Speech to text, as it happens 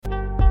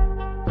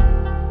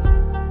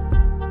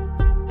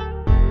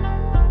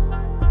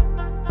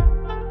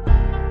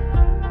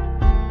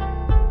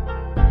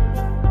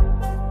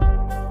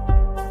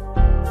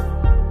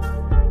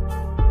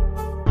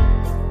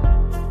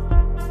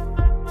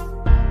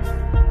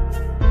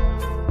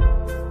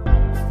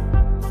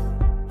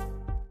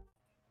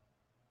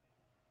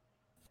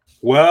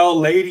Well,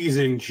 ladies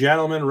and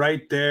gentlemen,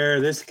 right there,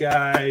 these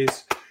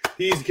guys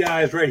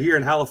right here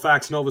in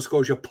Halifax, Nova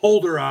Scotia,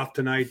 pulled her off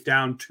tonight,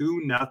 down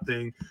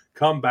 2-0.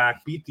 Come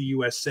back, beat the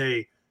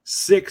USA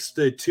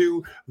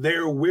 6-2.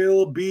 There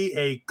will be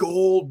a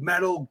gold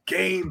medal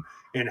game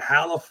in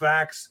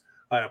Halifax.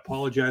 I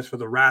apologize for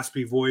the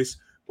raspy voice,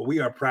 but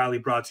we are proudly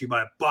brought to you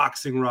by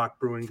Boxing Rock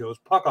Brewing Goes,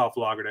 Puck Off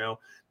Lauderdale,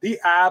 the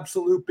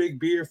absolute big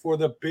beer for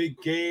the big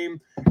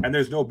game. And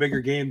there's no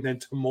bigger game than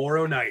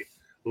tomorrow night,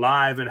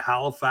 live in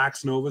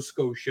Halifax, Nova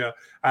Scotia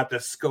at the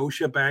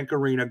Scotiabank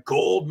Arena.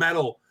 Gold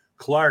medal.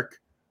 Clark,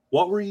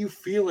 what were you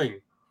feeling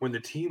when the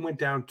team went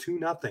down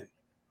 2-0? It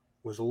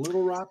was a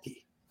little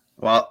rocky.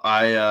 Well,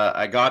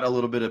 I got a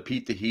little bit of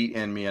Pete the Heat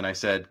in me, and I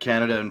said,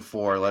 Canada in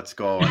 4, let's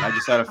go. And I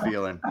just had a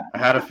feeling. I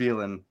had a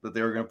feeling that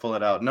they were going to pull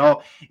it out.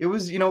 No, it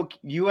was, the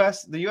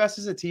U.S.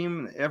 is a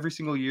team every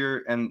single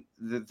year, and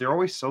they're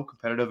always so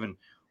competitive. And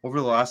over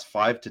the last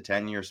 5 to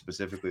 10 years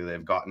specifically,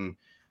 they've gotten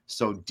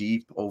so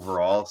deep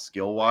overall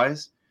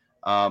skill-wise.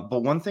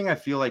 But one thing I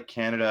feel like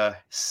Canada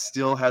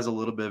still has a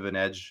little bit of an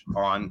edge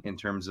on in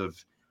terms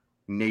of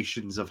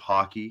nations of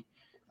hockey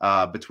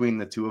between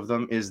the two of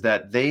them is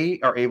that they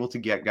are able to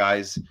get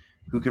guys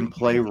who can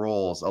play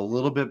roles a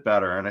little bit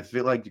better. And I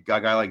feel like a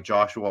guy like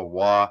Joshua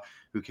Waugh,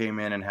 who came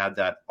in and had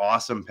that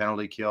awesome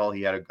penalty kill.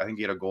 I think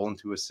he had a goal and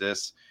 2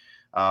 assists.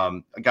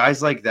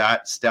 Guys like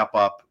that step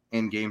up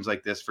in games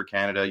like this for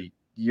Canada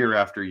year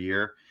after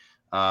year.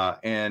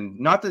 And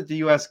not that the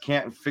U.S.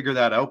 can't figure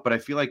that out, but I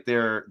feel like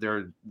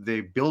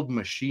they build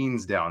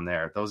machines down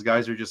there. Those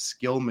guys are just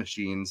skill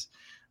machines.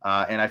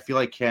 And I feel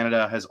like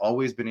Canada has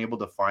always been able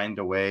to find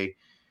a way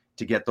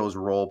to get those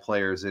role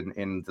players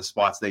in the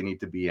spots they need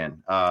to be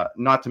in.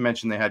 Not to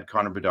mention they had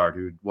Connor Bedard,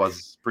 who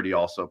was pretty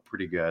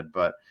good.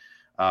 But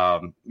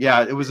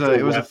it was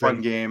a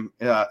fun game.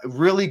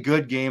 Really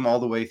good game all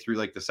the way through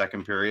like the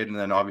second period, and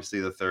then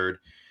obviously the third,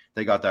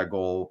 they got that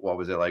goal. What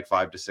was it, like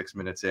 5 to 6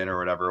 minutes in or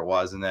whatever it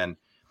was, and then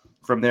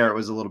from there it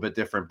was a little bit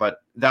different. But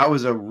that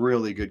was a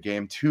really good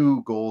game.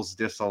 2 goals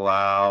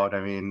disallowed.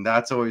 I mean,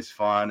 that's always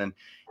fun, and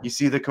you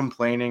see the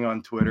complaining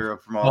on Twitter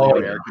from all the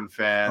American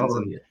fans.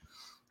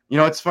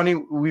 It's funny.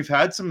 We've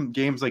had some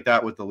games like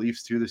that with the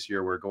Leafs too this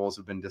year where goals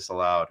have been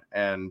disallowed,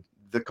 and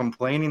the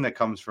complaining that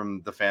comes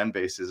from the fan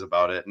bases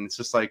about it. And it's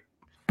just like,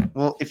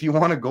 well, if you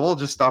want a goal,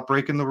 just stop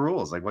breaking the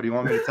rules. Like, what do you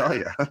want me to tell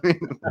you? I mean,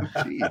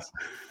 jeez.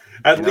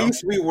 At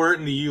least we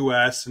weren't in the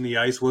U.S. and the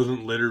ice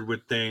wasn't littered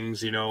with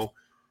things,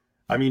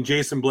 I mean,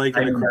 Jason Blake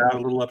in the crowd, a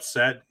little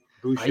upset.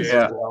 Boucher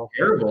as well.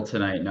 Terrible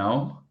tonight,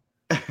 no?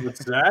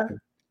 What's that?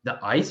 The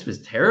ice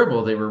was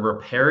terrible. They were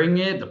repairing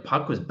it. The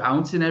puck was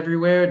bouncing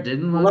everywhere. It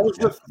didn't look. That was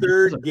the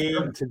third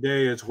game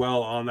today as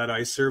well on that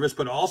ice service.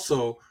 But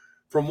also,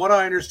 from what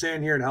I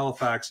understand here in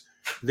Halifax,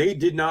 they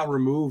did not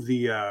remove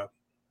the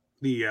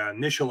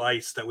initial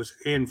ice that was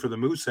in for the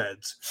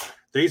Mooseheads.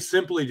 They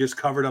simply just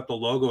covered up the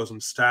logos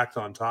and stacked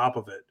on top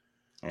of it.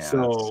 Yeah,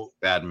 so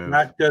bad move.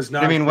 That does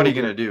not. I mean, what are you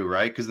going to do,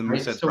 right? Because the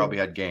Mooseheads probably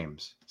had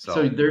games.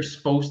 So they're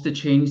supposed to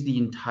change the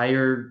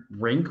entire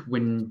rink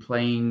when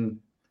playing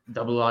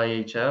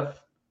IIHF.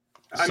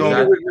 I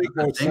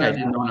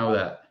did not know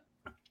that.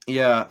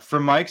 Yeah,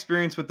 from my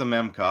experience with the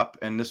Mem Cup,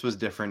 and this was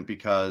different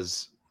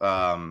because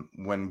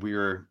when we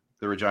were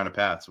the Regina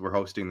Pats, we're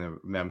hosting the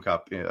Mem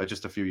Cup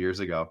just a few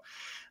years ago.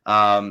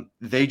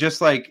 They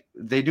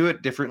do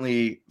it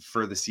differently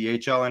for the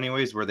CHL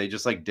anyways, where they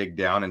just like dig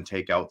down and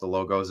take out the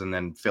logos and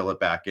then fill it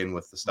back in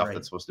with the stuff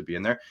that's supposed to be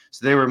in there.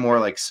 So they were more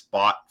like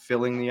spot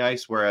filling the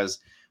ice. Whereas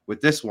with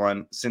this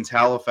one, since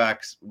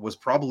Halifax was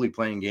probably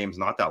playing games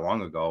not that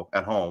long ago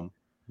at home,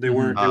 they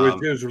weren't.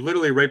 It was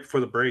literally right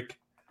before the break.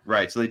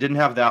 Right. So they didn't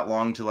have that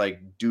long to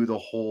like do the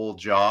whole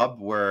job.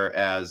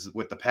 Whereas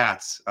with the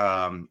Pats,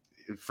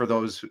 for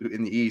those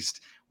in the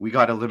East, we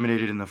got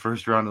eliminated in the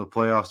first round of the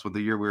playoffs with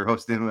the year we were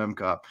hosting the M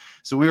Cup.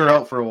 So we were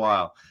out for a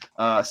while.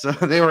 So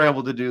they were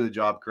able to do the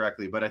job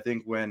correctly. But I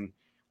think when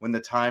the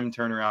time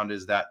turnaround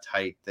is that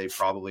tight, they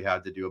probably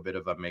had to do a bit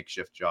of a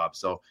makeshift job.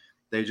 So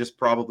they just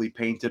probably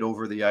painted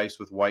over the ice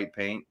with white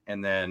paint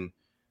and then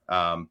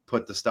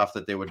put the stuff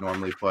that they would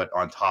normally put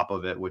on top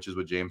of it, which is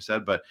what James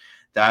said. But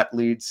that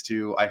leads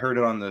to, I heard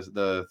it on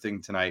the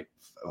thing tonight,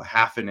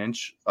 half an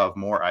inch of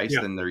more ice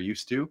than they're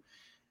used to.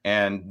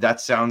 And that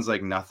sounds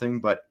like nothing,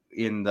 but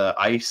in the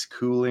ice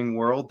cooling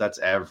world, that's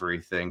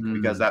everything,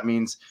 because that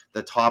means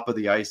the top of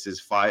the ice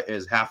is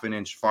half an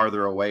inch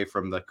farther away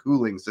from the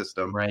cooling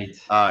system. Right.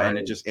 And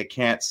it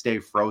can't stay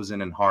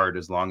frozen and hard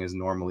as long as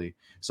normally.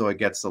 So it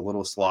gets a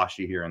little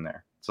sloshy here and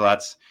there. So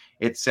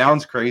it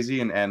sounds crazy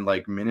and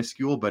like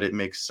minuscule, but it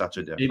makes such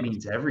a difference. It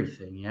means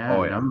everything. Yeah.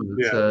 Oh, yeah.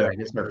 I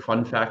guess our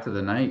fun fact of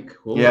the night.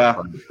 Cool. Yeah.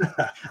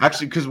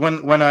 Actually, because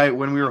when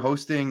we were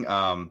hosting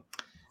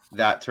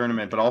that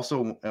tournament, but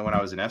also when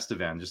I was in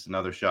Estevan, just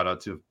another shout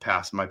out to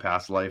my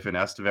past life in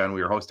Estevan,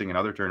 we were hosting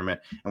another tournament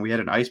and we had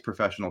an ice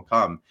professional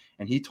come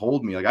and he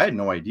told me, like, I had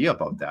no idea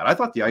about that. I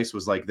thought the ice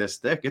was like this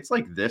thick. It's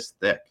like this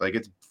thick. Like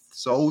it's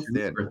so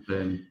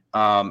thin.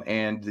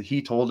 And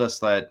he told us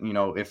that,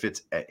 if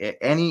it's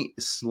any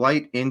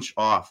slight inch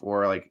off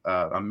or like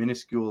a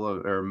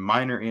minuscule or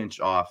minor inch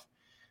off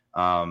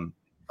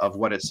of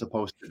what it's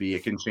supposed to be.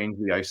 It can change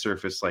the ice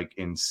surface like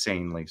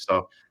insanely.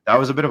 So that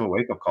was a bit of a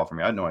wake-up call for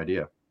me. I had no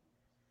idea.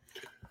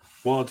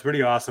 Well, it's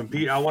pretty awesome.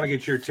 Pete, I want to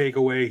get your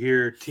takeaway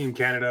here. Team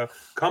Canada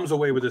comes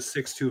away with a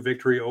 6-2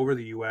 victory over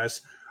the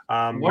U.S.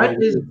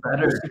 What is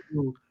better?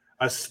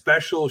 A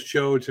special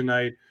show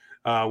tonight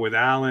with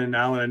Alan.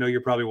 Alan, I know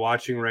you're probably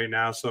watching right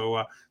now,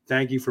 so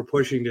thank you for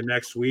pushing to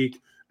next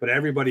week. But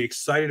everybody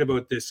excited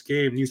about this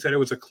game. You said it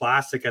was a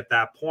classic at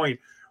that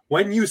point.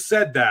 When you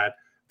said that,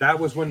 that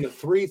was when the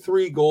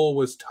 3-3 goal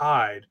was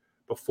tied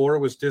before it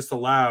was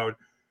disallowed.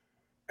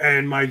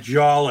 And my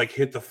jaw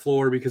hit the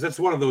floor because it's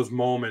one of those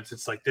moments.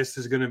 It's like, this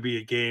is going to be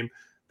a game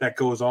that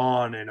goes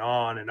on and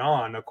on and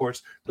on. Of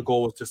course, the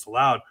goal was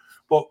disallowed.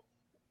 But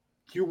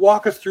you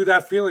walk us through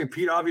that feeling,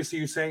 Pete. Obviously,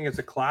 you're saying it's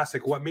a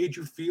classic. What made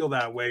you feel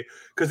that way?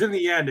 Because in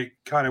the end, it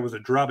kind of was a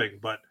drubbing,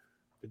 but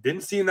it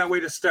didn't seem that way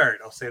to start.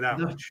 I'll say that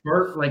much.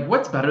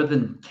 What's better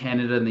than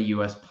Canada and the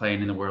U.S.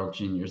 playing in the World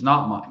Juniors?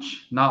 Not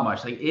much. Not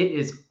much. It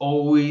is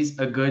always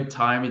a good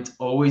time. It's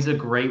always a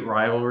great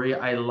rivalry.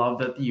 I love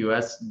that the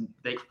U.S.,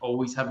 they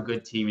always have a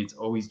good team. It's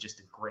always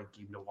just a great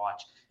game to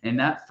watch. And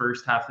that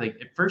first half of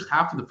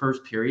the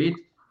first period,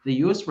 the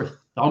U.S. were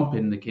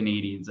thumping the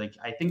Canadians.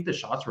 I think the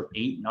shots were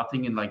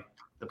 8-0 in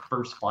the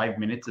first 5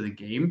 minutes of the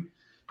game.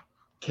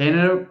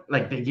 Canada,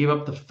 they gave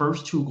up the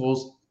first 2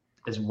 goals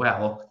as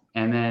well.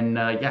 And then,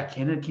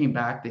 Canada came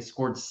back. They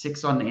scored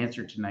 6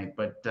 unanswered tonight.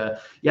 But,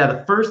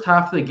 the first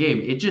half of the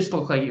game, it just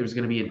looked like it was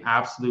going to be an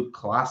absolute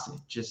classic.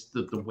 Just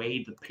the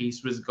way the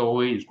pace was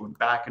going, it was going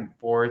back and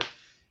forth.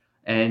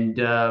 And,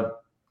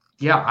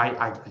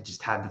 I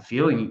just had the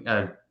feeling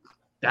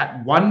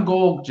that one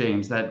goal,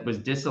 James, that was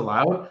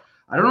disallowed.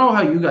 I don't know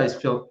how you guys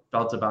felt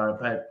about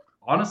it, but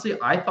honestly,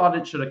 I thought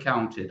it should have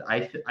counted.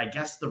 I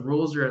guess the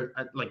rules are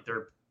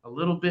they're a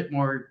little bit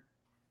more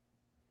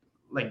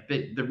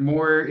they're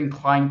more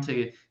inclined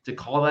to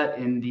call that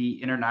in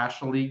the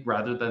international league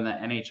rather than the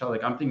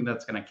NHL. I'm thinking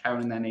that's going to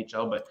count in the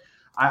NHL, but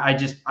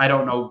I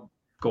don't know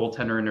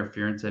goaltender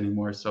interference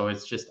anymore. So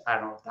it's just, I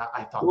don't know.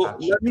 I thought. Well,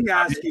 let me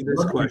ask you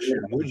this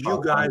question: would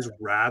you guys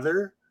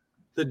rather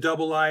the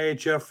double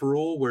IHF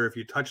rule, where if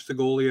you touch the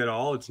goalie at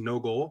all, it's no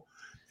goal?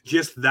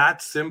 Just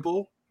that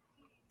simple.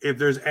 If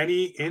there's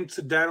any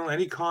incidental,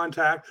 any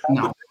contact,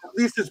 No. at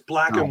least it's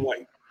black and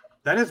white.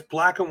 Then it's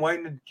black and white,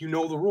 and you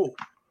know the rule.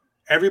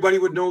 Everybody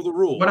would know the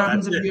rule. What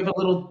happens if you have a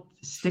little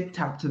stick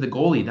tap to the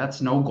goalie?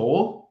 That's no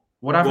goal.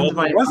 What happens if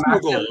it was no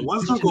goal? It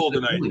was no goal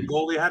tonight. The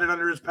goalie had it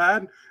under his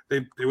pad.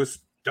 It was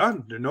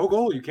done. No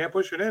goal. You can't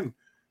push it in.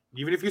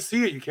 Even if you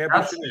see it, you can't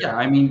push it in. Yeah,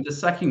 I mean, the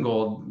second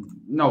goal,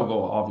 no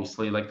goal,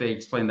 obviously. They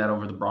explained that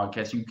over the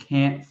broadcast. You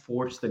can't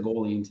force the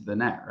goalie into the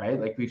net, right?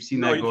 We've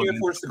seen that. No, you can't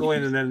force the goalie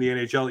into the net in the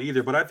NHL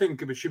either. But I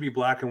think it should be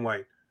black and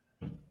white.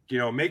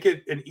 Make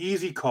it an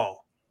easy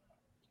call.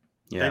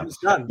 Yeah, and it's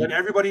done. Then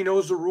everybody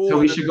knows the rule. So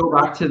we should go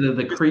back to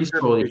the crease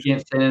rule. You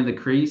can't stand in the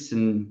crease,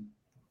 and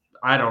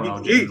I don't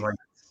know.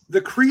 The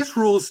crease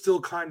rule is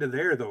still kind of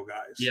there, though,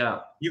 guys.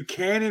 Yeah, you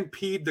can't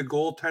impede the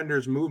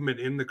goaltender's movement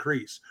in the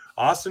crease.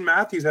 Austin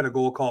Matthews had a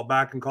goal called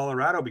back in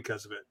Colorado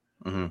because of it.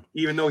 Mm-hmm.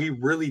 Even though he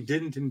really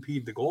didn't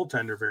impede the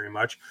goaltender very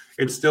much,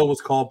 it still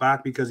was called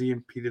back because he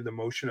impeded the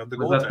motion of the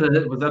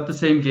goaltender. Was that the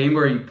same game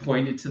where he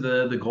pointed to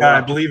the goal?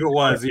 I believe it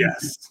was,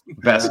 yes.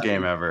 Best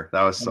game ever.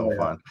 That was so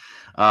fun.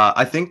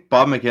 I think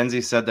Bob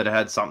McKenzie said that it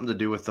had something to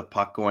do with the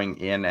puck going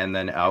in and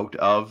then out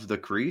of the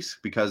crease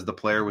because the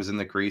player was in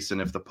the crease,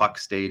 and if the puck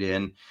stayed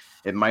in,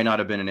 it might not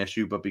have been an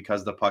issue, but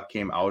because the puck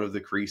came out of the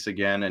crease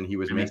again and he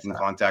was making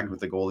contact with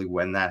the goalie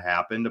when that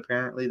happened,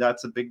 apparently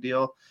that's a big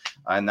deal.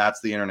 And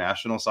that's the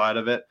international side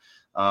of it.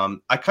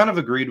 I kind of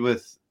agreed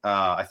with,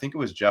 I think it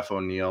was Jeff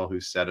O'Neill who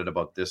said it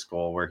about this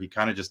goal where he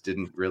kind of just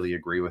didn't really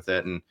agree with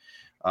it. And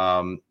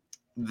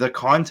the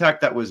contact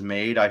that was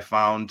made, I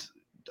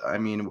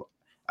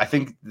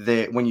think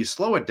that when you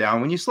slow it down,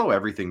 when you slow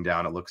everything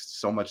down, it looks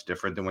so much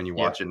different than when you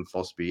watch it in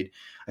full speed.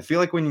 I feel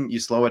like when you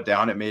slow it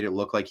down, it made it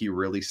look like he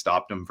really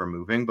stopped him from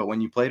moving. But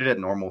when you played it at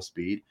normal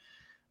speed,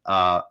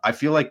 I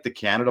feel like the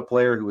Canada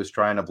player who was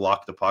trying to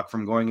block the puck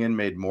from going in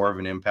made more of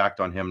an impact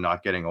on him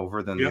not getting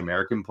over than the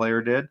American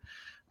player did.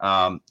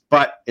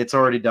 But it's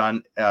already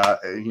done.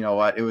 You know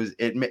what?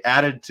 It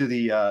added to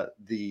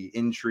the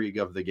intrigue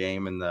of the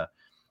game and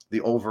the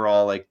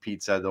overall, like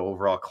Pete said, the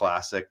overall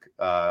classic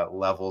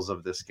levels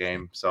of this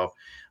game. So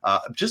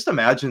just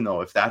imagine, though,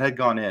 if that had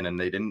gone in and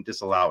they didn't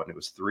disallow it and it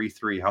was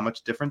 3-3, how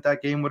much different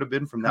that game would have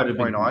been from that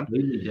point on.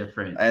 Completely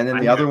different. And then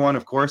the other one,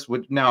 of course,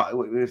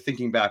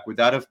 thinking back, would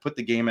that have put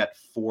the game at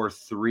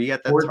 4-3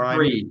 at that time?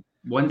 4-3.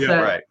 Once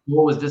that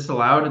goal was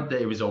disallowed,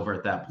 it was over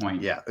at that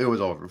point. Yeah, it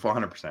was over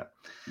 100%.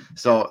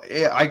 So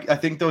I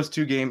think those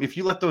two games, if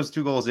you let those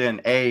two goals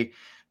in,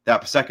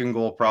 that second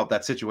goal,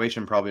 that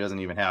situation probably doesn't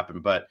even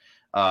happen. But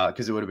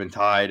because it would have been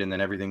tied and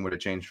then everything would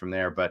have changed from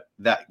there. But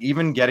that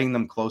even getting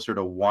them closer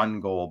to one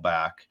goal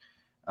back,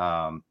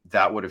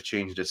 that would have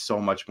changed it so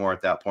much more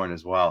at that point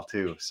as well,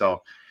 too.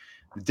 So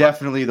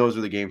definitely those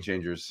are the game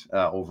changers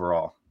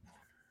overall.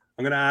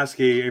 I'm going to ask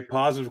a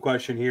positive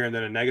question here and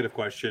then a negative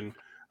question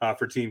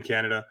for Team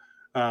Canada.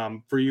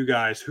 for you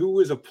guys, who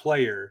is a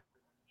player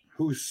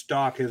whose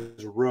stock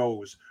has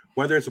rose,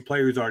 whether it's a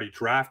player who's already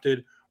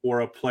drafted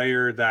or a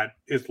player that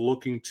is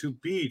looking to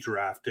be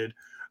drafted?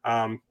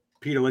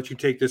 Pete, I'll let you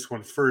take this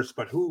one first,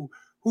 but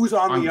who's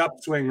on the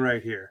upswing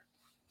right here?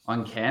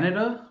 On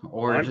Canada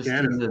or on just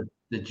Canada. in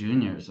the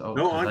juniors? Oh,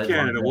 no, on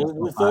Canada.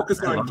 We'll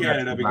focus on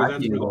Canada because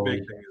that's where the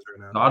big thing is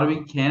right now. Gotta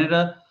be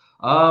Canada.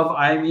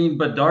 I mean,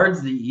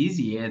 Bedard's the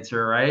easy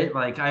answer, right?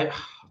 Like, I'm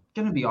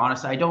gonna be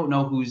honest, I don't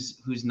know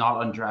who's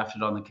not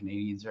undrafted on the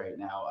Canadians right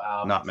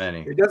now. Not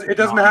many. It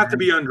doesn't have to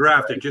be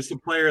undrafted. Right? Just a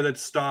player that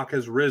stock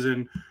has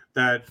risen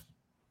that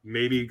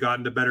maybe got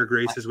into better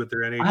graces with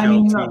their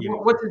NHL team.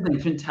 What's his name?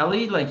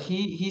 Fantilli? Like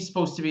he's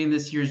supposed to be in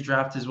this year's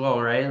draft as well,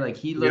 right? Like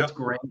he looked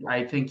great.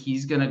 I think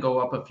he's gonna go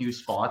up a few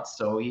spots.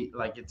 So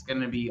it's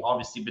gonna be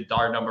obviously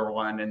Bedard number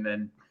 1, and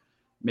then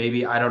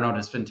maybe, I don't know,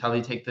 does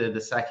Fantilli take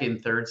the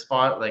second, third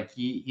spot? Like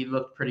he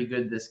looked pretty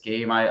good this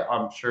game.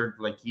 I'm sure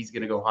like he's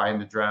gonna go high in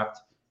the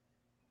draft.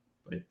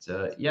 But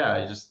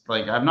I just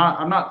like I'm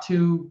not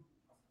too.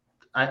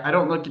 I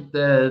don't look at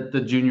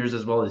the juniors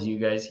as well as you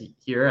guys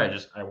here.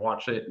 I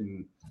watch it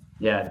and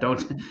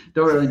don't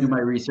really do my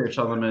research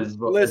on them as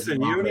well. Listen,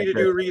 you don't need to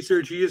do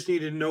research. You just need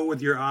to know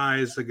with your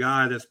eyes the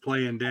guy that's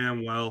playing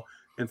damn well.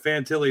 And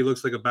Fantilli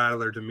looks like a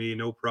battler to me.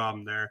 No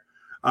problem there.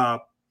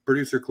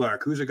 Producer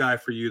Clark, who's a guy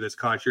for you that's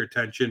caught your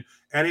attention?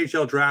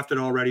 NHL drafted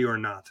already or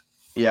not?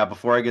 Yeah,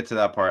 before I get to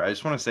that part, I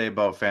just want to say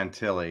about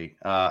Fantilli,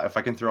 if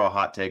I can throw a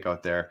hot take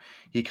out there,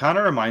 he kind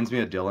of reminds me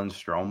of Dylan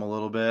Strome a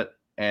little bit,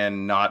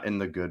 and not in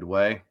the good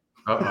way.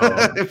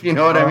 If you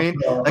know what I mean.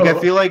 Like, I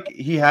feel like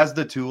he has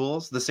the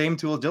tools, the same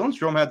tools. Dylan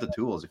Strome had the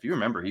tools. If you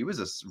remember, he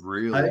was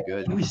really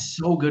good. He was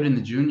so good in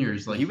the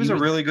juniors. Like he was a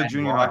really good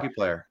junior hockey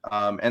player.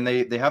 And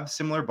they have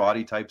similar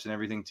body types and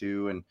everything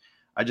too. And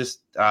I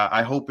just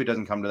I hope it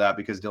doesn't come to that,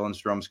 because Dylan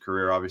Strome's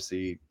career,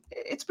 obviously,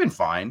 it's been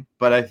fine.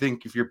 But I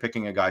think if you're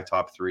picking a guy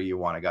top 3, you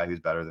want a guy who's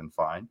better than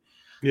fine.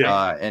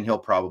 Yeah. And he'll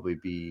probably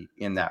be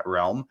in that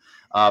realm.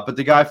 But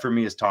the guy for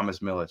me is Thomas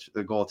Milic,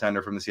 the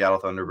goaltender from the Seattle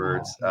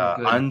Thunderbirds,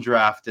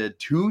 undrafted,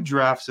 2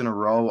 drafts in a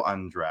row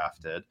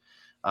undrafted.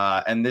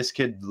 And this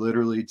kid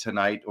literally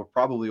tonight, or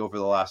probably over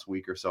the last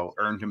week or so,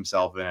 earned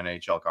himself an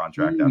NHL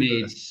contract.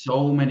 He made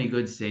so many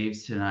good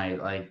saves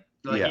tonight. Like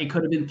it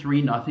could have been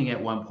 3-0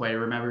 at one point. I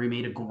remember he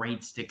made a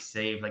great stick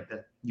save, like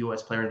the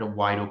U.S. player had a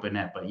wide open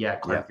net. But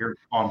Clark, you're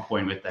on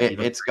point with that.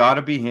 It's got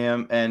to be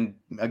him. And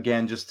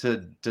again, just to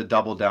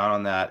double down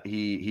on that,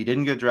 he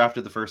didn't get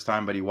drafted the first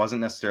time, but he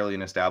wasn't necessarily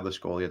an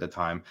established goalie at the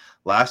time.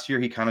 Last year,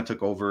 he kind of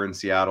took over in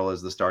Seattle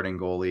as the starting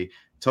goalie,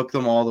 took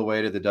them all the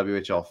way to the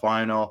WHL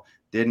final,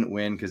 didn't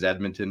win because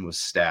Edmonton was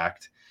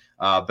stacked.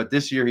 But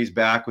this year, he's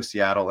back with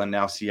Seattle, and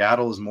now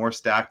Seattle is more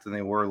stacked than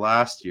they were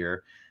last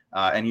year.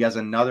 And he has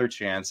another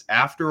chance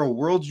after a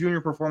World Junior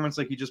performance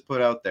like he just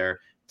put out there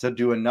to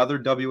do another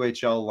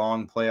WHL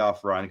long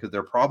playoff run, because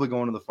they're probably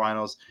going to the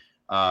finals.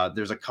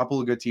 There's a couple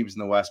of good teams in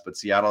the West, but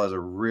Seattle has a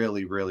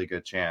really, really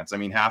good chance. I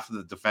mean, half of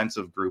the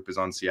defensive group is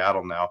on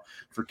Seattle now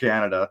for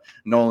Canada.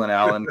 Nolan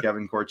Allen,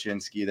 Kevin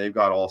Korchinski, they've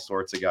got all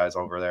sorts of guys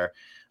over there.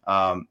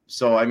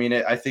 So, I mean,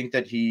 I think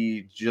that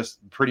he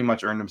just pretty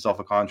much earned himself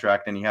a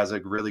contract, and he has a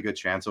really good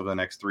chance over the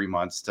next 3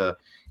 months to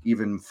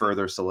even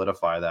further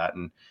solidify that.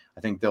 And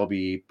I think there'll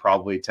be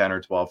probably 10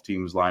 or 12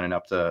 teams lining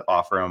up to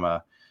offer him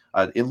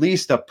at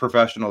least a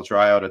professional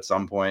tryout at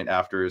some point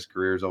after his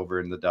career's over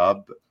in the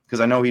Dub, because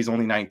I know he's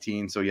only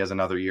 19, so he has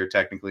another year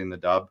technically in the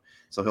Dub,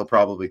 so he'll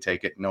probably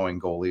take it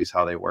knowing goalies,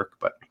 how they work.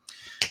 But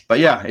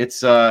yeah,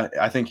 it's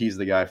I think he's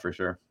the guy for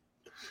sure.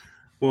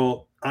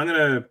 Well, I'm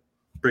gonna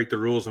break the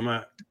rules. I'm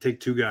gonna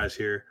take 2 guys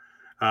here.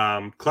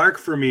 Clark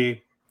for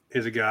me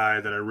is a guy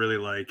that I really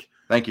like.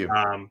 Thank you.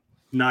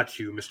 Not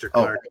you, Mr.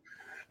 Clark.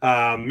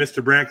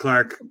 Mr. Brant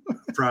Clark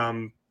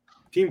from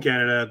Team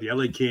Canada, the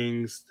LA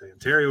Kings, the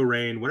Ontario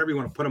Reign, whatever you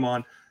want to put him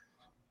on.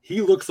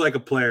 He looks like a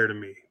player to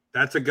me.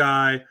 That's a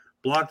guy,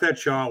 blocked that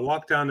shot,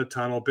 walked down the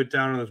tunnel, bit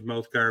down on his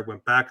mouth guard,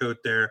 went back out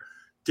there,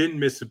 didn't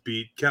miss a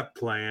beat, kept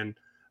playing.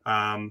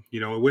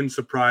 It wouldn't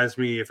surprise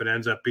me if it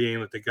ends up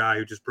being like the guy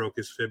who just broke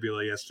his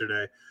fibula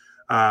yesterday,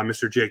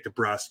 Mr. Jake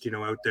DeBrusque,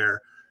 out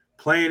there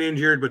playing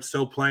injured, but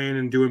still playing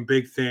and doing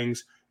big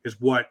things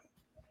is what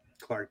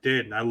Clark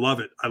did. And I love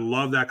it. I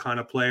love that kind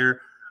of player.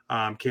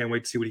 Can't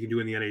wait to see what he can do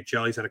in the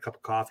NHL. He's had a cup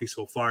of coffee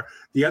so far.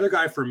 The other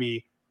guy for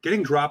me,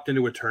 getting dropped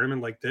into a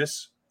tournament like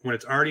this, when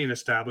it's already an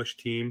established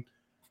team,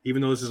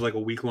 even though this is like a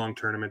week-long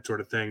tournament sort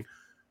of thing,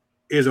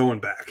 is Owen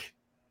Beck.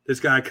 This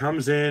guy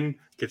comes in,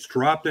 gets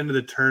dropped into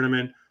the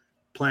tournament,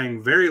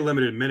 playing very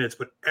limited minutes,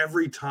 but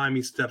every time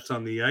he steps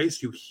on the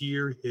ice, you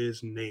hear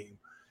his name.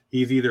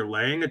 He's either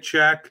laying a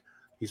check,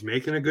 he's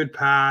making a good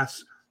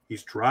pass,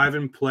 he's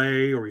driving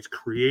play, or he's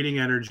creating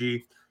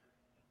energy.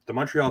 The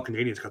Montreal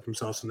Canadiens got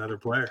themselves another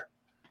player,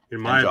 in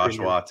my opinion.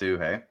 Joshua too,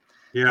 hey?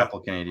 Yeah. A couple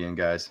Canadian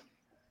guys.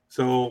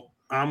 So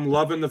I'm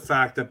loving the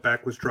fact that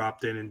Beck was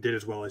dropped in and did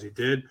as well as he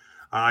did.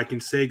 I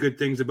can say good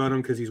things about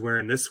him because he's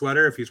wearing this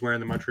sweater. If he's wearing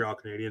the Montreal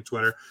Canadiens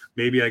sweater,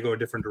 maybe I go a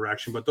different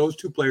direction. But those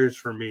 2 players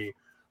for me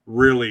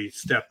really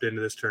stepped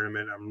into this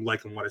tournament. I'm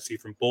liking what I see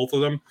from both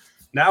of them.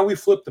 Now we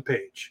flip the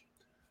page.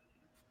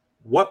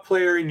 What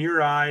player in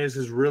your eyes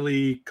has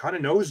really kind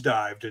of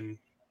nosedived? And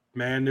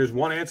man, there's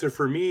one answer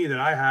for me that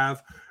I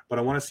have, but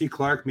I want to see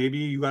Clark. Maybe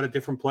you got a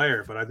different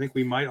player, but I think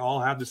we might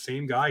all have the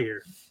same guy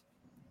here.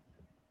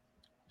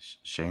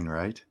 Shane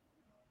Wright.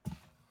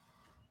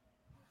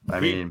 I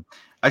mean,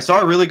 I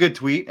saw a really good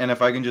tweet, and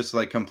if I can just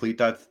like complete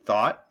that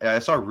thought, I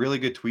saw a really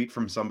good tweet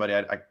from somebody.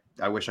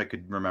 I wish I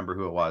could remember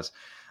who it was.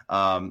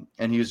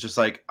 And he was just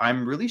like,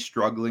 I'm really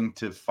struggling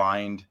to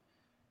find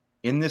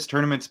in this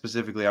tournament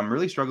specifically. I'm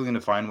really struggling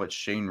to find what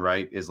Shane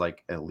Wright is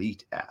like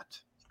elite at.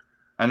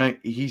 And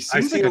he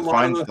seems like a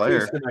fine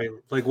player.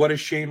 Like, what does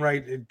Shane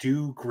Wright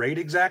do great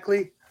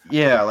exactly?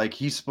 Yeah, like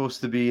he's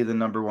supposed to be the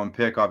number one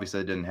pick.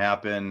 Obviously, it didn't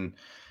happen.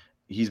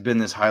 He's been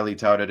this highly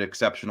touted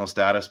exceptional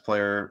status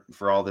player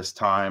for all this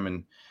time.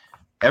 And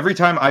every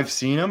time I've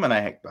seen him, and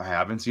I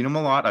haven't seen him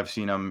a lot, I've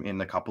seen him in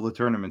a couple of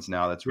tournaments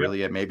now. That's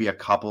really it. Maybe a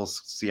couple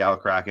Seattle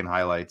Kraken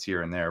highlights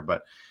here and there.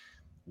 But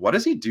what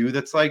does he do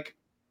that's like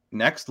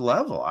next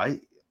level?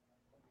 I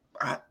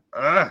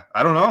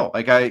don't know.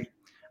 Like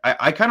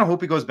I kind of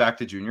hope he goes back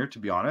to junior, to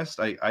be honest.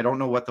 I don't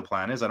know what the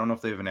plan is. I don't know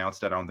if they've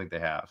announced it. I don't think they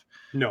have.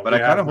 No, but I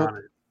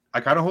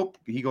kind of hope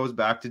he goes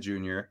back to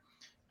junior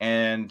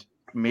and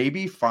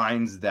maybe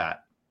finds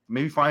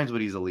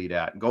what he's elite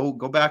at. Go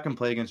back and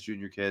play against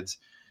junior kids,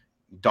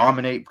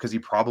 dominate, because he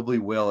probably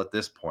will at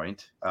this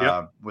point,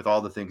 with all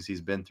the things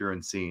he's been through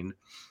and seen,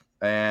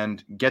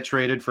 and get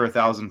traded for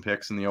 1,000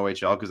 picks in the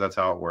OHL, because that's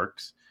how it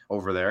works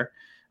over there.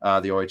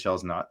 The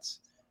OHL's nuts.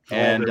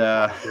 And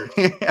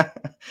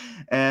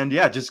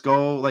just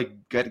go like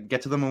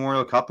get to the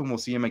Memorial Cup, and we'll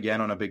see him again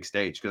on a big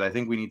stage, because I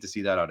think we need to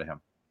see that out of him.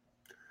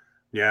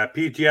 Yeah,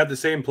 Pete, do you have the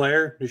same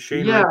player? Is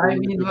Shane? Yeah, I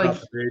mean, like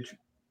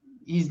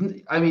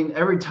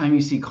every time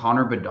you see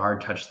Connor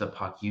Bedard touch the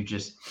puck, you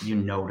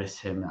notice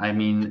him. I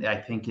mean, I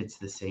think it's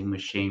the same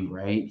with Shane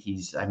Wright.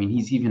 He's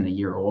even a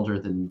year older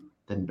than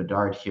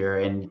Bedard here,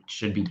 and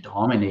should be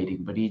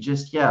dominating. But he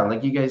just,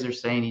 like you guys are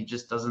saying, he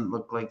just doesn't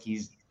look like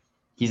he's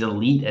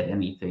elite at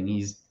anything.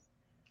 He's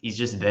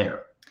just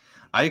there.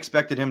 I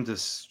expected him to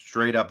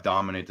straight up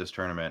dominate this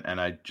tournament,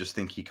 and I just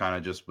think he kind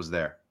of just was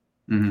there.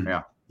 Mm-hmm.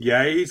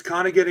 Yeah, he's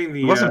kind of getting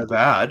the. It wasn't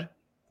bad.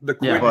 The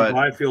Quinton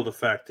Byfield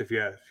effect, if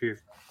you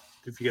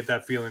get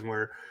that feeling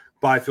where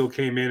Byfield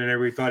came in and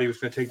everybody thought he was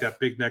going to take that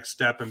big next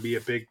step and be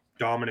a big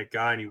dominant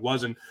guy, and he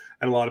wasn't.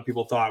 And a lot of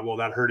people thought, well,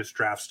 that hurt his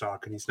draft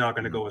stock, and he's not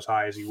going to go as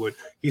high as he would.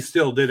 He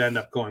still did end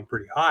up going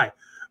pretty high,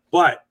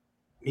 but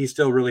he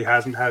still really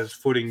hasn't had his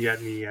footing yet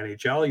in the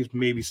NHL. He's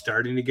maybe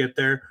starting to get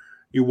there.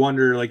 You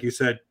wonder, like you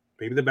said,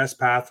 maybe the best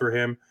path for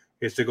him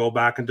is to go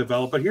back and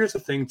develop. But here's the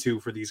thing, too,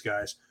 for these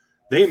guys.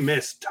 They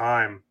missed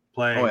time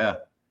playing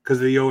because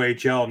of the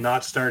OHL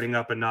not starting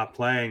up and not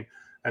playing.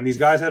 And these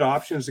guys had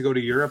options to go to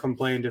Europe and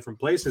play in different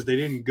places. They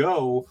didn't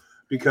go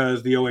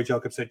because the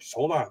OHL could say, just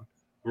hold on,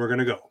 we're going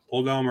to go.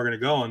 Hold on, we're going to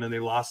go. And then they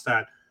lost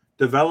that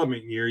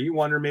development year. You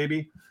wonder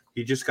maybe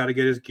he just got to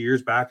get his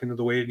gears back into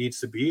the way it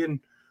needs to be and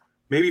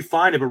maybe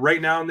find it. But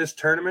right now in this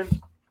tournament,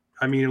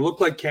 I mean, it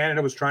looked like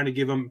Canada was trying to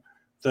give him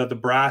the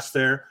brass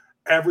there,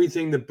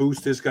 everything to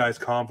boost this guy's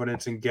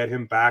confidence and get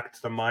him back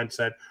to the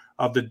mindset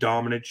of the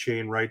dominant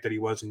Shane Wright that he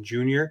was in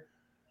junior,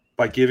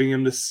 by giving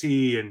him the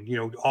C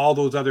and, all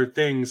those other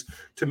things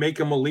to make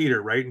him a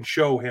leader, right? And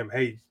show him,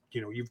 hey,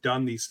 you've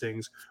done these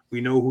things.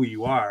 We know who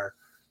you are,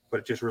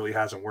 but it just really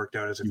hasn't worked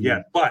out as of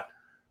yet. But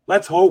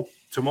let's hope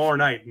tomorrow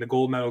night in the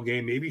gold medal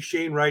game, maybe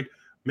Shane Wright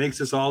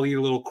makes us all eat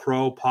a little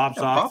crow, pops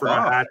off for a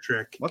hat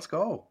trick. Let's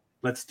go.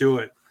 Let's do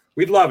it.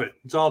 We'd love it.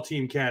 It's all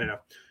Team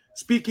Canada.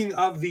 Speaking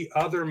of the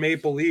other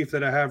Maple Leaf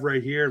that I have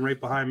right here and right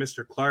behind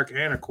Mr. Clark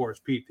and, of course,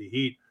 Pete the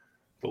Heat,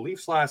 the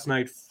Leafs last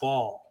night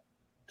fall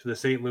to the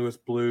St. Louis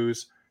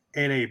Blues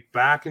in a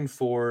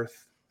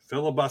back-and-forth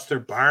filibuster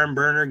barn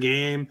burner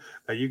game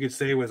that you could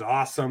say was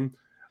awesome.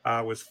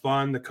 Was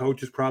fun. The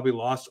coaches probably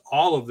lost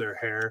all of their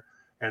hair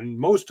and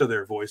most of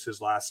their voices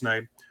last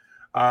night.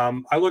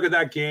 I look at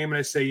that game and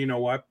I say, you know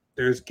what?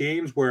 There's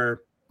games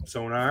where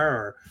Sonar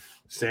or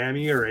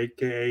Sammy or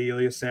a.k.a.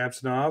 Ilya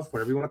Samsonov,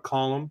 whatever you want to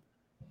call him,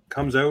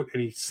 comes out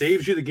and he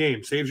saves you the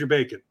game, saves your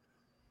bacon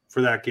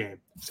for that game.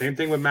 Same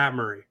thing with Matt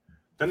Murray.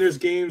 Then there's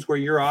games where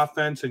your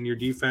offense and your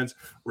defense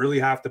really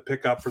have to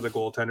pick up for the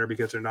goaltender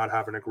because they're not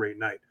having a great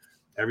night.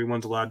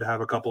 Everyone's allowed to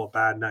have a couple of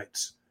bad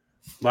nights.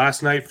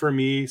 Last night for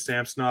me,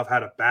 Samsonov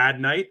had a bad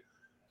night.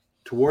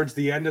 Towards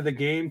the end of the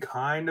game,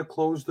 kind of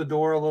closed the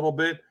door a little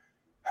bit,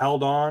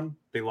 held on.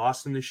 They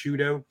lost in the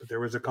shootout, but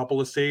there was a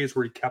couple of saves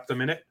where he kept them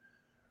in it.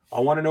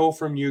 I want to know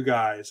from you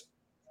guys,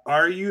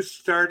 are you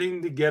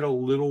starting to get a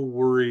little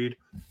worried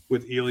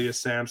with Ilya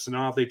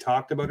Samsonov? They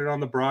talked about it on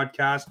the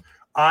broadcast.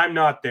 I'm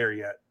not there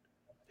yet.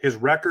 His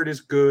record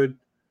is good.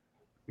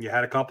 You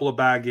had a couple of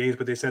bad games,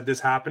 but they said this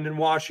happened in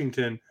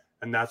Washington,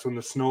 and that's when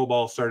the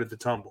snowball started to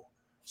tumble.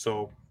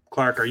 So,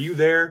 Clark, are you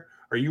there?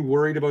 Are you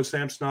worried about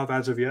Samsonov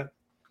as of yet?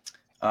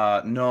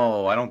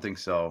 No, I don't think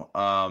so.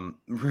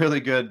 Really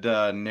good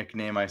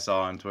nickname I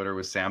saw on Twitter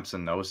was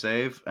Samson No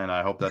Save, and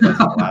I hope that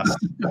doesn't last.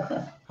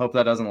 Hope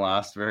that doesn't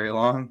last very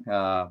long.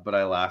 But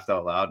I laughed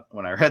out loud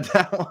when I read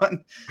that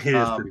one. It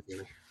is pretty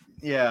funny.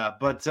 Yeah,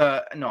 but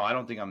no, I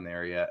don't think I'm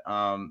there yet.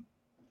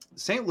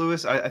 St.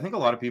 Louis, I think a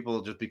lot of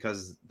people, just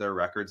because their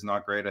record's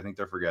not great, I think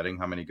they're forgetting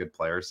how many good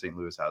players St.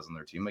 Louis has on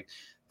their team. Like,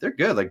 they're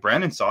good. Like,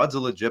 Brandon Saad's a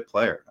legit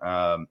player.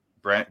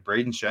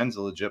 Braden Shen's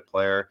a legit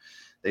player.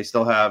 They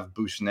still have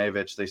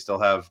Buchnevich. They still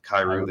have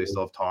Kyrou. They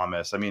still have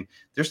Thomas. I mean,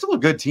 they're still a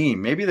good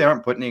team. Maybe they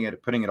aren't putting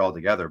it all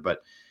together,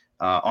 but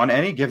on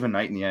any given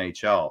night in the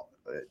NHL,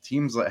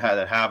 teams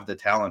that have the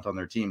talent on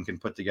their team can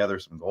put together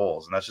some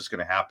goals, and that's just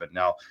going to happen.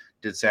 Now,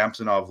 did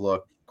Samsonov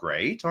look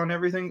great on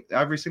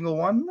every single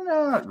one?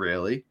 Not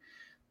really,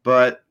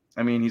 but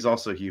I mean, he's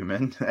also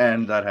human,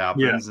 and that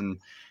happens. Yeah. And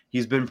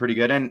he's been pretty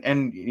good,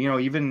 and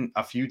even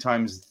a few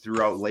times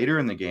throughout later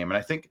in the game. And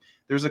I think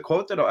there's a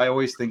quote that I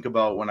always think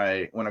about when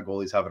a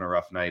goalie's having a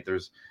rough night.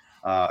 There's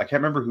I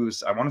can't remember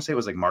who's. I want to say it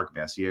was like Mark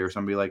Messier or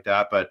somebody like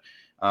that, but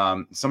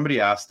somebody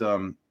asked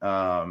him.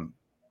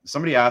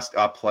 Somebody asked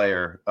a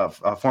player,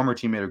 a former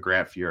teammate of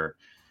Grant Fuhr,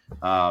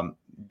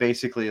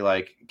 basically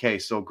like, okay,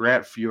 so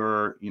Grant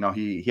Fuhr,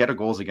 he had a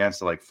goals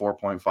against of like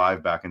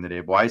 4.5 back in the day.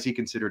 Why is he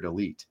considered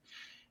elite?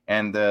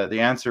 And the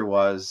answer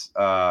was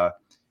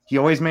he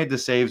always made the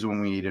saves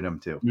when we needed him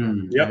to.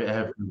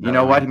 Yep. You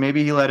know what?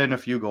 Maybe he let in a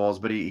few goals,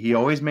 but he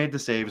always made the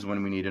saves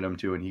when we needed him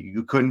to, and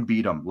you couldn't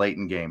beat him late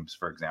in games,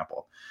 for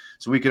example.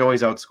 So we could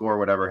always outscore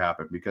whatever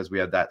happened because we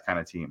had that kind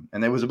of team.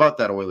 And it was about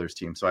that Oilers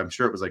team, so I'm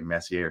sure it was like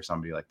Messier or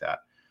somebody like that.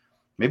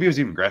 Maybe it was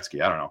even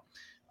Gretzky. I don't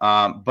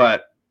know.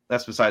 But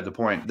that's beside the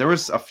point. There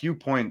was a few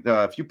points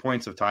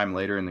of time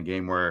later in the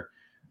game where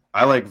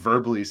I like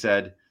verbally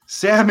said,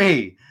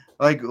 Sammy,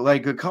 like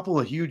a couple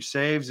of huge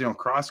saves,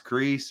 cross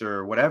crease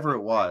or whatever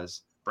it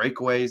was,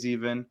 breakaways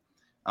even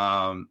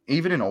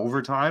in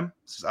overtime,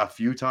 a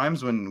few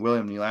times when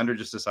William Nylander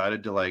just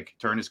decided to like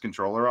turn his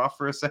controller off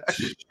for a sec.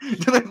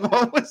 Like,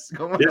 what was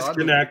going on?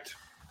 Disconnect.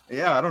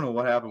 Yeah, I don't know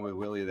what happened with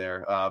Willie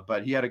there,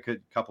 but he had a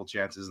good couple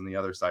chances on the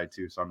other side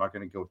too. So I'm not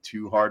going to go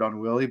too hard on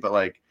Willie, but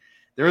like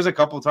there was a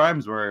couple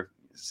times where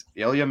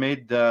Ilya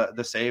made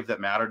the save that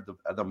mattered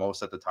the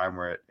most at the time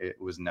where it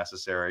was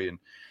necessary, and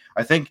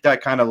I think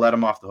that kind of let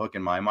him off the hook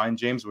in my mind,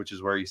 James, which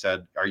is where you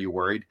said, "Are you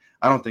worried?"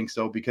 I don't think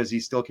so because he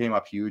still came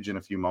up huge in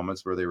a few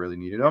moments where they really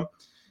needed him,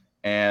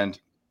 and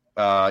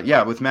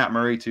with Matt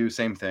Murray too,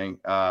 same thing.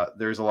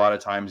 There's a lot of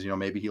times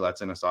maybe he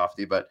lets in a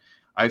softie, but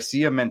I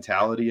see a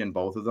mentality in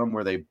both of them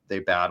where they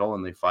battle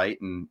and they fight,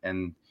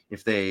 and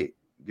if they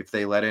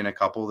let in a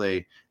couple,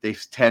 they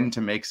tend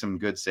to make some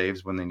good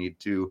saves when they need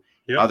to.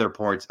 Yep. Other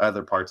parts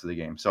of the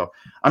game. So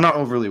I'm not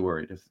overly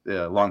worried.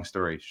 Long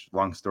story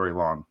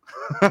long.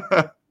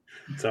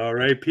 It's all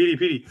right,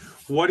 Petey.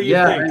 What do you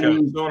think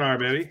of Sonar,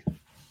 baby?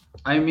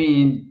 I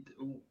mean,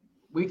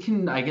 we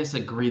can, I guess,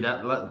 agree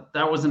that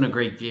wasn't a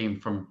great game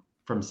from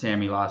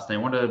Sammy last night.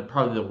 One of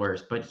probably the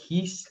worst, but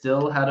he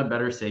still had a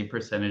better save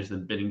percentage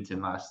than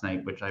Binnington last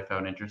night, which I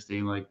found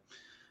interesting. Like,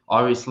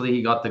 obviously,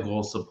 he got the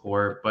goal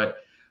support, but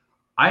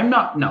I'm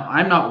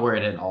not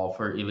worried at all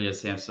for Ilya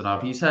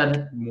Samsonov. He's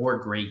had more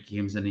great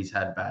games than he's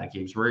had bad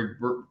games.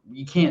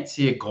 You can't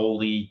see a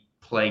goalie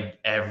play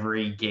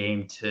every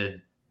game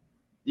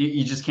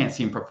you just can't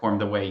see him perform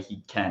the way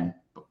he can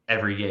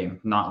every game.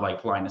 Not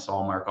like Linus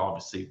Ullmark,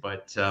 obviously,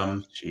 but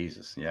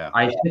Jesus, yeah.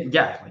 I think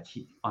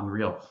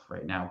unreal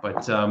right now.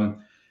 But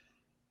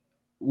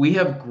we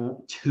have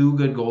two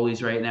good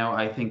goalies right now.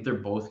 I think they're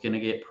both going to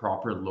get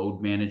proper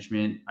load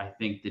management. I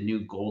think the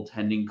new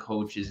goaltending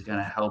coach is going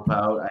to help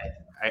out.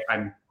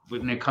 I'm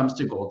when it comes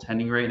to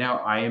goaltending right now,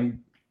 I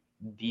am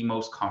the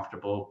most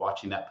comfortable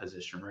watching that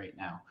position right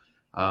now.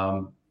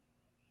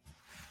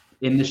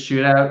 In the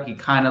shootout, he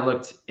kind of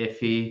looked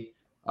iffy.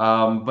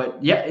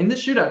 But yeah, in the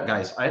shootout,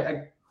 guys,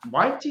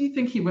 why do you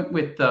think he went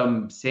with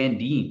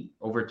Sandin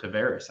over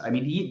Tavares? I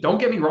mean, don't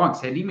get me wrong,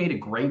 Sandin made a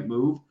great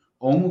move,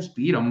 almost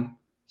beat him,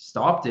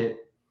 stopped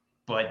it,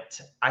 but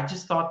I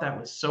just thought that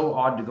was so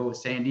odd to go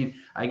with Sandin.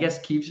 I guess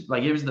Keefe,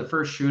 like, it was the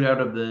first shootout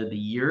of the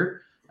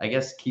year. I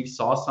guess Keefe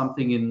saw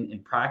something in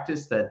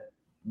practice that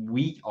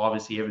we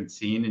obviously haven't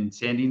seen, and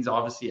Sandin's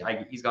obviously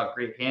he's got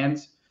great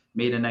hands,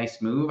 made a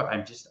nice move.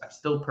 I'm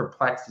still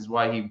perplexed as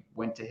why he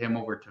went to him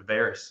over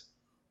Tavares.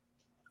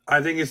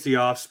 I think it's the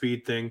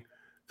off-speed thing.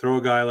 Throw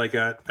a guy like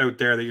out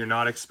there that you're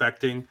not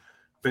expecting.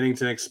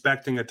 Binnington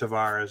expecting a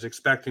Tavares,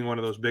 expecting one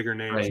of those bigger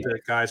names, right, the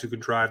guys who can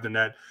drive the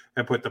net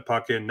and put the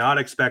puck in, not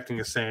expecting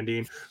a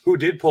Sandin, who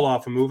did pull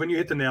off a move. And you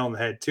hit the nail on the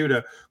head, too,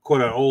 to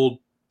quote an old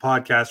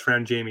podcast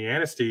friend, Jamie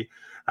Anasty.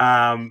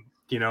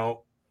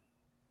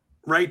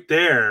 Right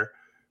there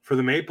for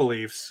the Maple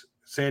Leafs,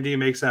 Sandin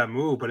makes that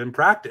move. But in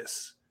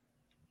practice,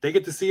 they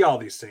get to see all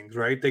these things,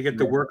 right? They get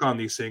to work on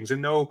these things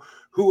and know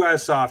who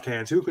has soft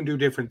hands, who can do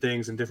different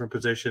things in different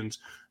positions.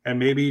 And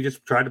maybe you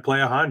just tried to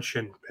play a hunch,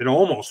 and it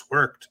almost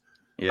worked.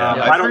 Yeah,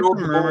 I don't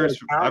know.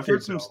 I've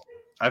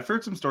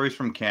heard some stories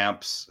from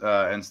camps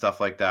and stuff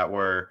like that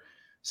where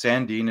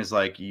Sandin is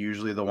like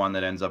usually the one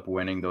that ends up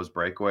winning those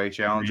breakaway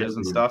challenges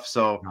and Really? stuff.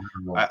 So,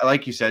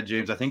 like you said,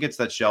 James, I think it's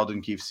that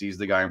Sheldon Keefe sees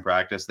the guy in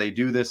practice. They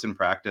do this in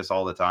practice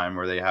all the time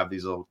where they have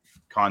these little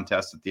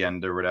contests at the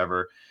end or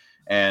whatever.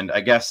 And I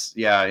guess,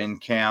 yeah, in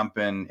camp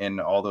and in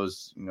all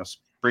those,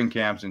 spring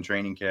camps and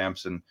training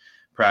camps and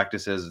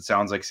practices, it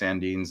sounds like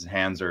Sandin's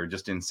hands are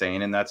just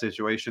insane in that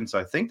situation. So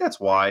I think that's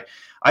why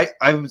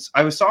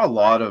I saw a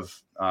lot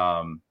of,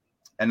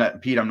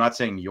 and Pete, I'm not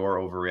saying you're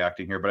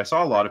overreacting here, but I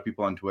saw a lot of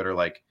people on Twitter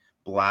like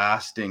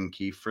blasting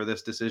Keefe for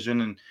this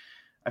decision. And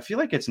I feel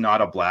like it's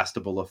not a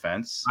blastable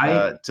offense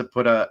to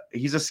put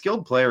he's a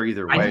skilled player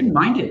either way. I didn't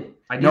mind it.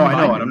 I know.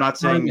 And I'm not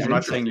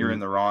saying you're in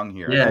the wrong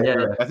here.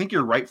 Yeah. I think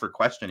you're right for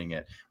questioning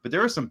it, but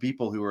there are some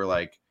people who were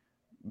like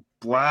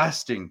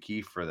blasting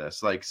Keefe for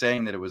this, like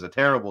saying that it was a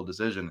terrible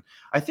decision.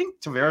 I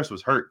think Tavares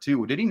was hurt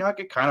too. Did he not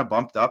get kind of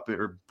bumped up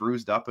or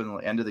bruised up in the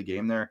end of the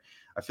game there?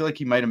 I feel like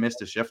he might have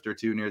missed a shift or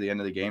two near the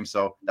end of the game.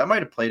 So that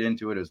might have played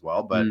into it as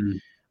well. But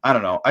I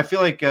don't know. I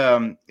feel like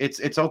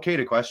it's okay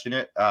to question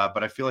it.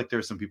 But I feel like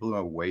there's some people who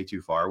are way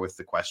too far with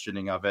the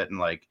questioning of it and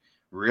like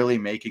really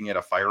making it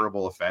a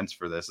fireable offense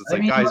for this.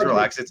 It's guys,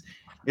 relax. It's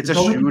a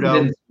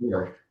shootout.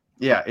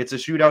 Yeah, it's a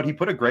shootout. He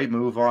put a great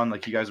move on,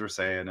 like you guys were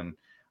saying. And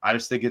I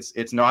just think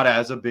it's not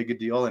as a big a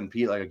deal. And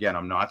Pete, like, again,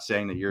 I'm not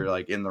saying that you're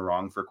like in the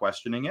wrong for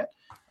questioning it.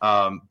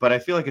 But I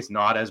feel like it's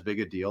not as big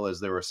a deal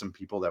as there were some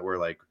people that were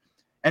like,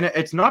 and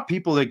it's not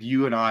people like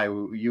you and I,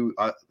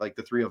 like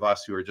the three of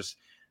us who are just,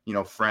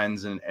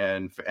 friends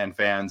and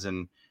fans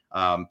and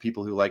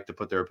people who like to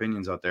put their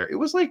opinions out there. It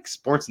was like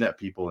Sportsnet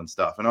people and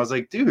stuff. And I was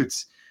like,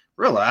 dudes,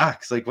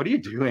 relax. Like, what are you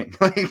doing?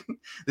 Like,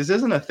 this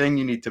isn't a thing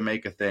you need to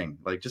make a thing.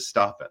 Like, just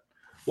stop it.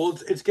 Well,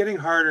 it's getting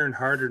harder and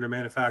harder to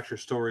manufacture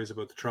stories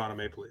about the Toronto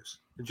Maple Leafs.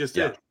 It just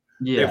is.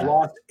 Yeah. They've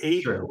lost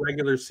 8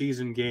 regular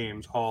season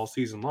games all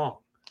season long.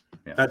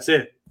 Yeah. That's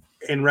it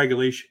in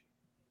regulation.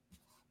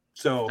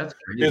 So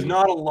there's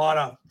not a lot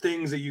of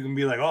things that you can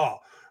be like, oh,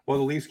 well,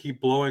 the Leafs keep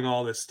blowing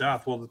all this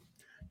stuff. Well,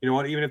 you know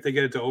what? Even if they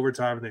get it to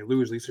overtime and they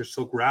lose, at least they're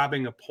still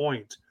grabbing a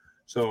point.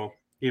 So,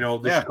 the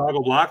Chicago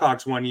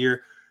Blackhawks one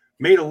year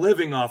made a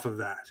living off of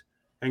that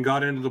and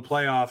got into the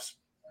playoffs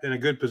in a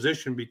good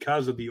position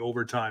because of the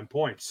overtime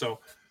points. So,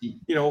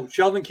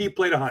 Sheldon Keefe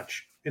played a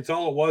hunch. It's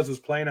all it was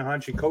playing a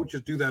hunch, and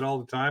coaches do that all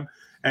the time.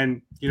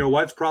 And you know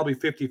what? It's probably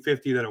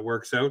 50-50 that it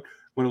works out.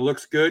 When it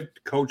looks good,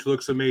 coach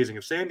looks amazing.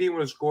 If Sandin would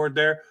have scored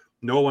there,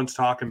 no one's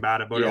talking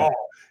bad about it. Oh,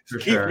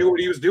 Keefe knew what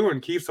he was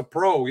doing. Keefe's a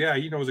pro. Yeah,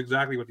 he knows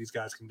exactly what these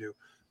guys can do.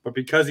 But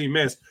because he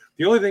missed,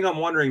 the only thing I'm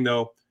wondering,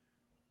 though,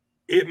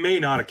 it may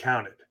not have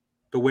counted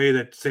the way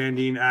that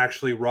Sandin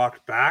actually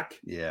rocked back.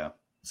 Yeah.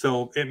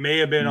 So it may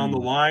have been on the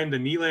line. The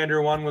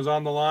Nylander one was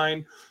on the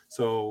line.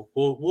 So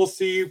we'll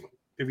see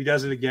if he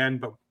does it again.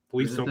 But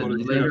please don't go to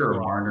the Nylander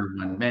or Marner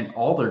one. Man,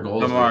 all their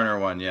goals. The Marner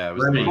one, yeah. It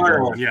was the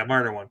Marner one. Yeah,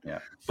 Marner one. Yeah.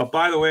 But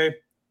by the way,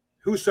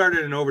 who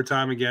started in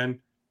overtime again?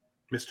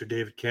 Mr.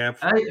 David Kampf.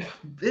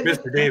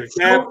 Mr. David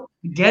Kampf.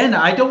 Again,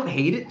 I don't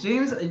hate it,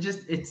 James.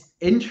 It's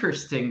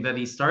interesting that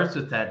he starts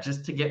with that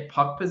just to get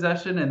puck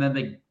possession and then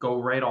they go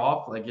right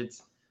off. Like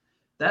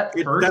that's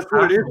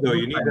what it is, though.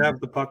 You need to have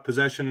the puck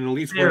possession, and at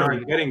least we're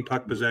not getting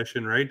puck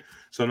possession, right?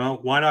 So now,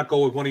 why not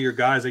go with one of your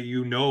guys that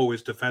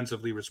is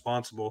defensively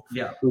responsible,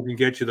 who can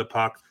get you the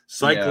puck,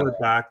 cycle it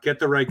back, get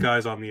the right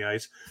guys on the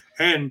ice,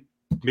 and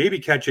maybe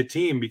catch a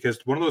team,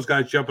 because one of those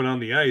guys jumping on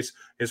the ice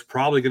is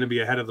probably going to be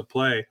ahead of the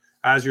play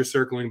as you're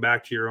circling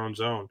back to your own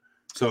zone.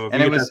 So if you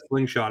get that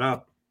slingshot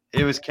up.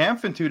 It was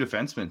Kampf and 2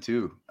 defensemen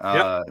too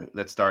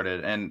that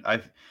started, and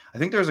I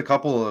think there's a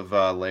couple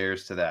of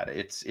layers to that.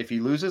 It's if he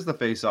loses the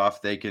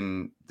faceoff, they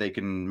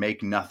can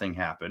make nothing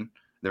happen.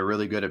 They're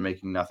really good at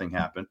making nothing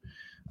happen.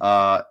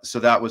 So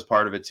that was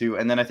part of it too.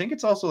 And then I think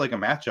it's also like a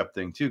matchup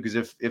thing too,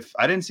 because if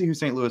I didn't see who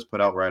St. Louis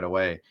put out right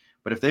away,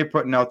 but if they're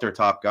putting out their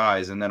top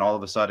guys, and then all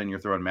of a sudden you're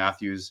throwing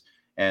Matthews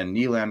and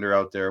Nylander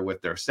out there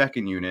with their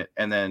second unit,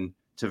 and then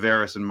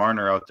Tavares and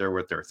Marner out there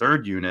with their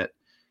third unit,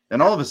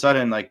 then all of a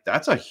sudden, like,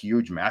 that's a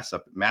huge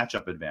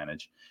matchup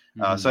advantage.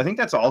 So I think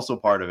that's also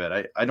part of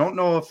it. I don't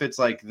know if it's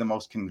like the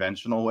most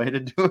conventional way to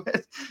do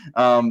it,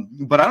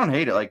 but I don't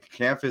hate it. Like,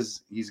 Kampf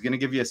he's going to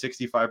give you a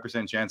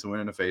 65% chance of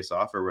winning a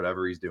faceoff or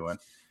whatever he's doing.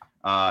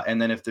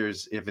 And then if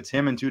it's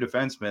him and 2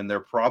 defensemen,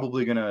 they're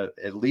probably going to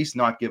at least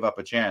not give up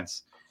a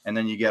chance. And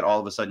then you get a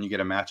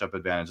matchup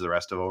advantage the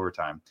rest of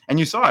overtime. And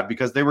you saw it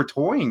because they were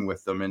toying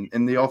with them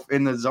in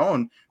the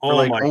zone for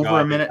over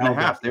a minute and a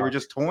half. They were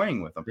just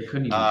toying with them. They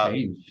couldn't even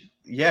change.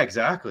 Yeah,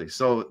 exactly.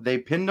 So they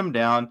pinned them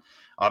down.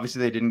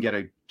 Obviously, they didn't get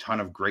a ton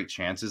of great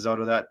chances out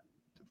of that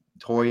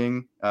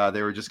toying.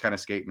 They were just kind of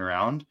skating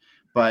around.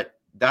 But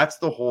that's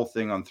the whole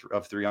thing of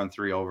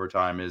 3-on-3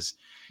 overtime is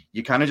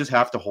you kind of just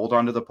have to hold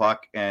on to the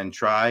puck and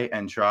try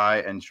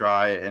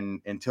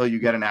until you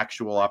get an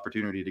actual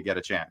opportunity to get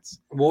a chance.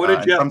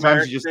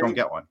 Sometimes you just don't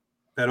get one.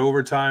 That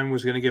overtime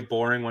was going to get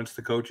boring once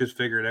the coaches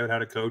figured out how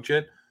to coach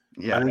it.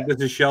 Yeah, I think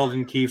this is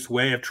Sheldon Keefe's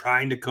way of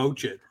trying to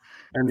coach it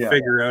and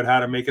figure out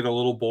how to make it a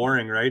little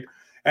boring, right?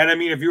 And I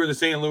mean, if you were the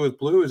St. Louis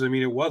Blues, I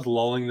mean, it was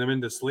lulling them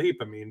into sleep.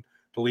 I mean,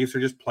 the Leafs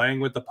are just playing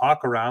with the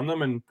puck around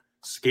them, and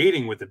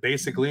skating with it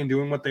basically and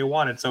doing what they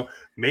wanted. So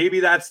maybe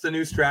that's the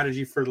new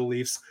strategy for the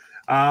Leafs.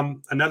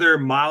 Another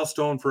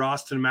milestone for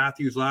Auston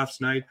Matthews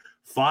last night,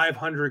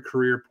 500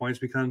 career points,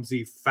 becomes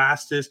the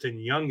fastest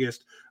and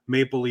youngest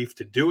Maple Leaf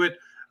to do it.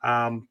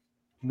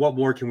 What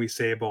more can we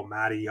say about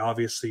Matty?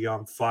 Obviously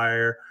on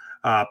fire.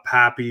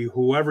 Pappy,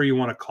 whoever you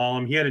want to call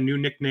him. He had a new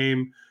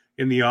nickname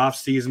in the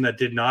offseason that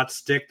did not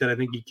stick, that I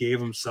think he gave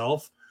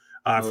himself.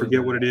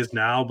 Forget what it is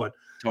now, but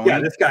Tony? yeah,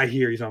 this guy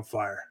here, he's on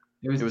fire.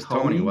 It was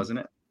Tony, wasn't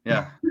it?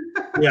 Yeah.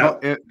 Yeah.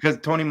 Because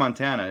Tony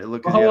Montana. It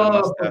looked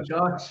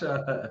gosh.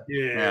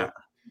 Yeah.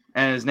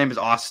 And his name is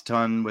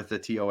Auston with the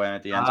T-O-N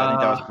at the end. So I think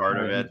that was part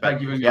of it. But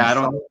I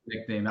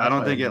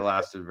don't think it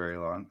lasted very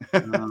long.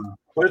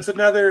 But it's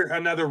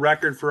another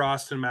record for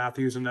Auston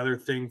Matthews, another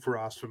thing for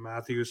Auston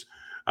Matthews.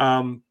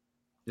 I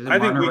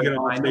think we can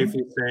all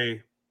safely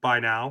say by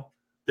now,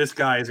 this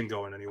guy isn't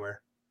going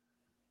anywhere.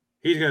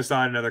 He's going to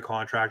sign another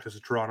contract as a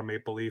Toronto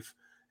Maple Leaf.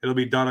 It'll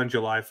be done on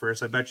July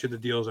 1st. I bet you the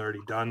deal's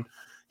already done.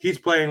 He's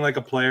playing like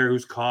a player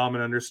who's calm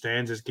and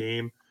understands his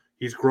game.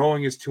 He's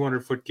growing his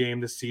 200-foot game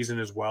this season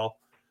as well.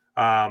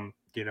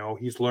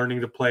 He's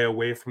learning to play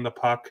away from the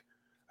puck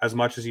as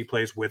much as he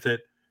plays with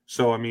it.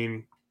 So, I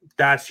mean,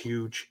 that's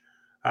huge,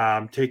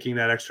 taking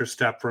that extra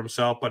step for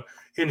himself. But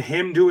in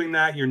him doing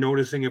that, you're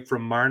noticing it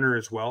from Marner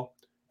as well,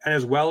 and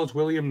as well as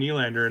William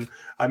Nylander. And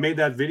I made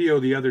that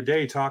video the other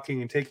day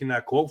talking and taking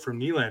that quote from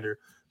Nylander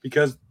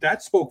because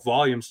that spoke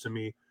volumes to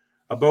me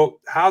about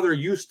how there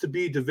used to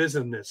be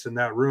divisiveness in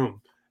that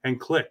room and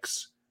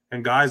cliques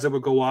and guys that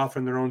would go off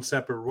in their own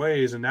separate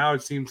ways. And now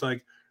it seems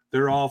like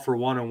they're all for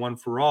one and one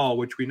for all,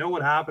 which we know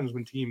what happens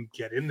when teams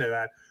get into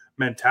that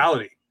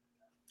mentality.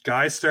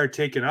 Guys start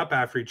taking up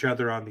after each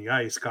other on the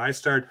ice. Guys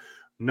start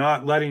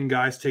not letting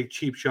guys take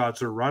cheap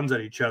shots or runs at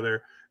each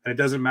other. And it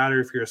doesn't matter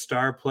if you're a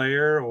star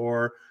player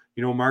or,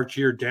 Mark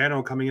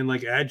Giordano coming in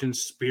like Edge and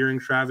spearing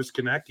Travis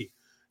Konecny.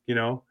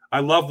 I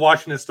love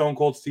watching the Stone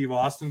Cold Steve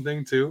Austin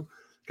thing too,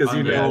 because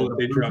they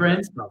drop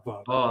that stuff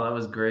up. Oh, that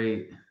was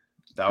great.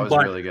 That was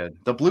really good.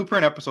 The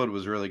Blueprint episode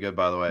was really good,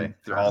 by the way.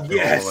 All the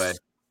way.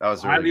 That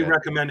was really highly good.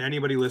 Recommend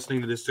anybody listening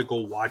to this to go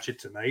watch it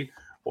tonight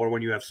or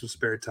when you have some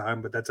spare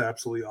time, but that's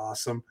absolutely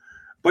awesome.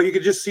 But you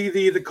could just see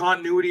the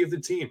continuity of the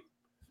team.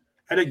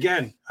 And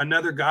again,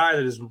 another guy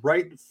that is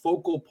right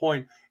focal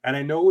point. And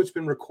I know it's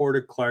been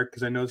recorded, Clark,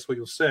 because I know that's what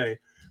you'll say,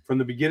 from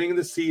the beginning of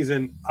the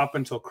season up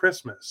until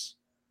Christmas.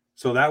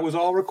 So that was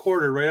all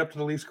recorded right up to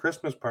the Leafs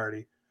Christmas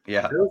party.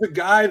 Yeah. There was a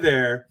guy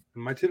there,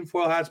 and my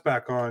tinfoil hat's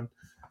back on,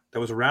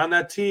 that was around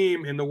that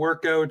team in the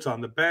workouts,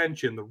 on the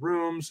bench, in the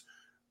rooms.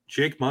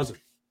 Jake Muzzin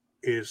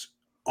is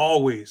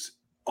always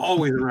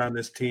around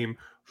this team,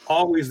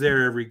 always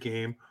there every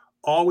game,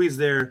 always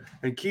there.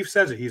 And Keefe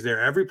says it. He's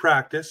there every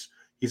practice.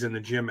 He's in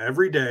the gym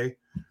every day.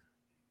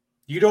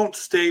 You don't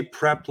stay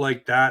prepped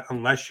like that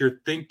unless you're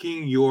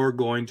thinking you're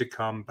going to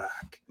come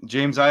back.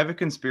 James, I have a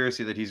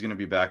conspiracy that he's going to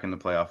be back in the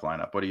playoff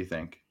lineup. What do you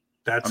think?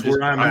 I'm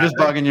just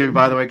bugging you,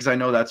 by the way, because I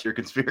know that's your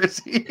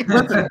conspiracy.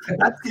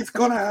 It's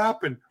going to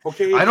happen.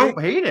 Okay. I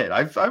don't hate it.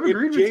 I've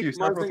agreed with you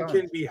several times. If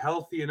Jake Muzzin can be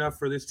healthy enough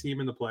for this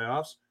team in the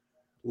playoffs,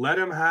 let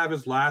him have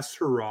his last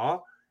hurrah.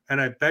 And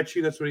I bet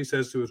you that's what he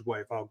says to his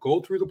wife. I'll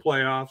go through the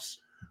playoffs.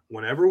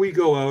 Whenever we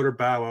go out or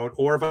bow out,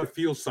 or if I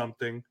feel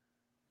something,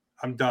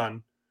 I'm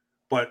done.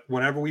 But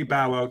whenever we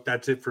bow out,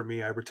 that's it for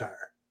me. I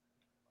retire.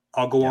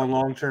 I'll go on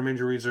long-term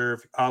injury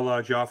reserve, a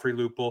la Joffrey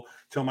Lupul,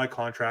 till my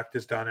contract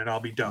is done, and I'll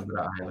be done.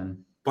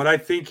 But I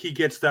think he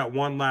gets that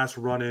one last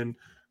run-in,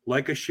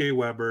 like a Shea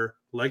Weber,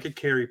 like a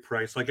Carey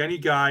Price, like any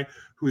guy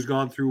who's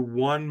gone through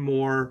one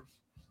more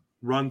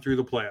run through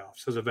the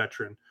playoffs as a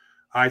veteran.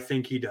 I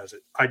think he does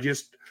it.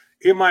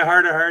 In my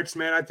heart of hearts,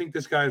 man, I think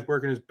this guy is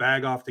working his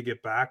bag off to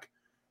get back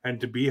and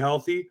to be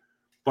healthy,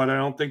 but I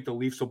don't think the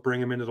Leafs will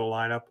bring him into the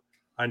lineup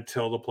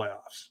until the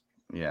playoffs.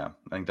 Yeah,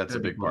 I think that's a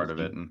big part of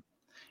it. And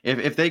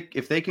if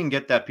they can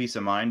get that peace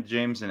of mind,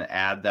 James, and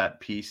add that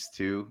piece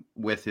too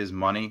with his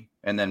money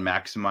and then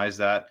maximize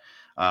that,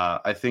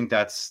 I think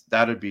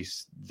that'd be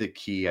the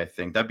key. I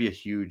think that'd be a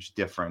huge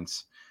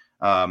difference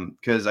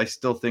because I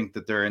still think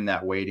that they're in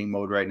that waiting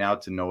mode right now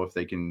to know if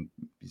they can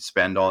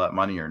spend all that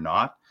money or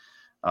not.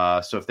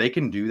 So if they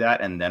can do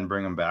that and then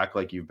bring him back,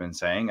 like you've been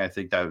saying, I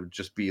think that would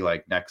just be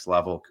like next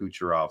level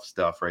Kucherov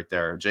stuff right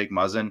there. Jake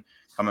Muzzin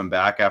coming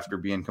back after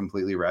being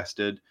completely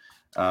rested.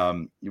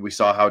 We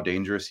saw how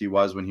dangerous he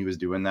was when he was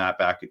doing that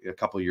back a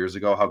couple of years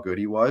ago, how good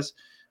he was.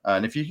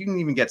 And if you can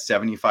even get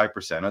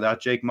 75% of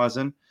that Jake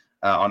Muzzin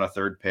on a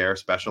third pair,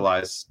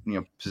 specialized,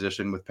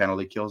 position with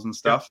penalty kills and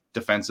stuff,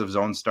 defensive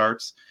zone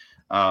starts,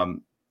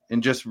 and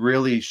just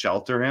really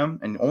shelter him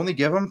and only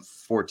give him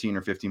 14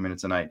 or 15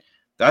 minutes a night.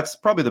 That's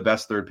probably the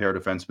best third pair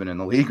defenseman in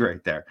the league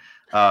right there.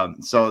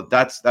 So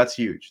that's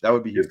huge. That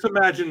would be huge. Just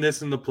imagine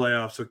this in the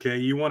playoffs, okay?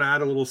 You want to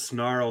add a little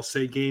snarl.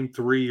 Say game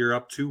 3, you're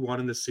up 2-1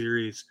 in the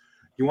series.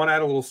 You want to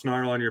add a little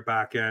snarl on your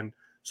back end.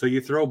 So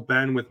you throw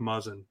Ben with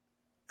Muzzin,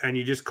 and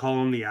you just call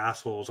them the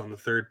assholes on the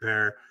third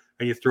pair,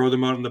 and you throw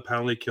them out in the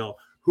penalty kill.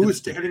 Who's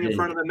standing in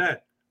front of the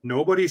net?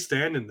 Nobody's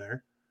standing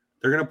there.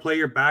 They're going to play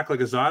your back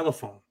like a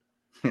xylophone.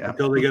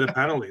 until they get a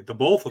penalty. The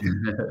both of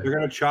them, they're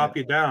going to chop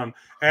you down,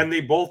 and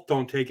they both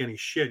don't take any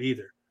shit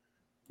either.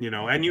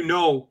 And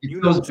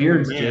those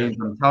beards, James.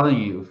 I'm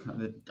telling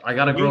you, I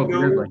got to grow a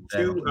beard like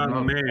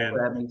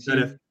that. That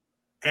if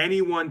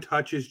anyone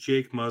touches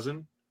Jake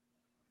Muzzin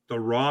the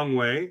wrong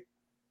way,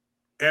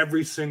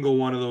 every single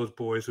one of those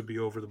boys would be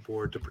over the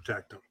board to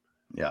protect him.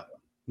 Yeah.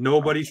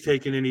 Nobody's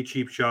taking any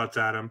cheap shots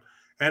at him.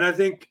 And I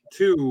think,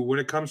 too, when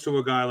it comes to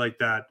a guy like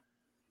that,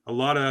 a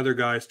lot of other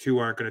guys, too,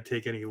 aren't going to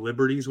take any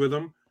liberties with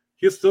him.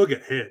 He'll still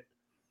get hit.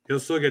 He'll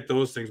still get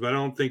those things, but I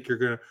don't think you're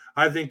going to –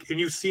 I think – and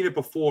you've seen it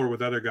before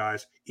with other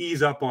guys,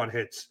 ease up on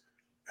hits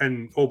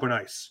and open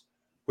ice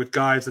with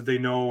guys that they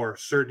know are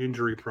certain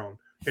injury prone.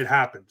 It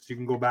happens. You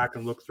can go back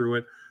and look through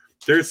it.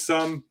 There's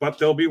some – but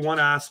there'll be one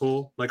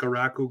asshole like a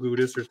Raku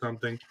Gudis or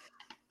something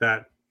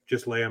that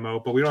just lay him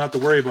out. But we don't have to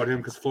worry about him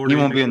because Florida –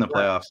 he won't be in the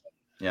playoffs.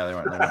 Yeah, they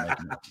won't make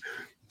him.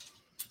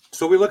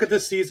 So we look at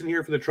this season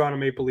here for the Toronto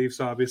Maple Leafs.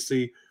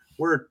 Obviously,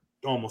 we're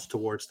almost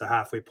towards the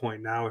halfway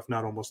point now, if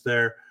not almost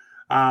there.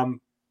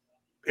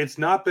 It's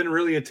not been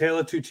really a tale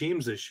of two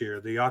teams this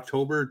year. The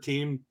October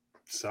team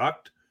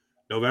sucked.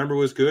 November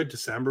was good.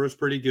 December was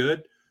pretty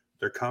good.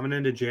 They're coming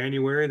into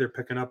January. They're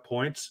picking up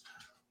points.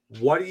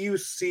 What do you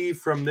see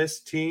from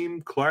this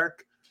team,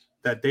 Clark,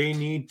 that they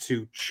need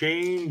to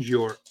change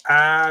or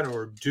add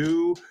or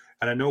do?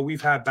 And I know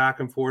we've had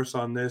back and forth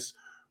on this,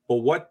 but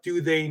what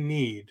do they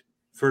need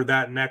for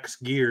that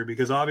next gear?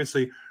 Because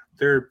obviously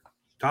they're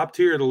top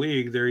tier of the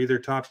league. They're either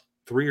top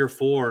 3 or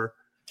 4,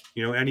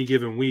 any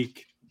given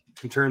week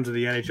in terms of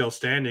the NHL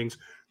standings.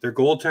 Their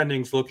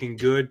goaltending's looking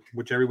good,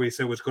 which everybody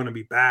said was going to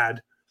be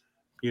bad.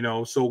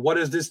 So what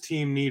does this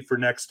team need for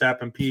next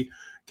step? And Pete,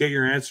 get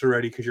your answer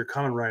ready because you're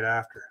coming right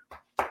after.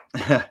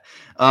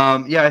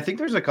 I think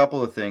there's a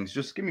couple of things.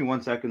 Just give me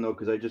 1 second though,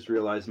 because I just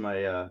realized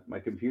my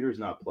computer's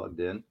not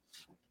plugged in.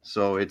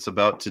 So it's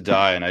about to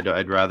die, and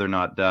I'd rather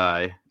not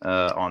die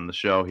on the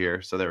show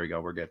here. So there we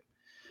go. We're good.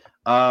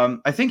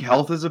 I think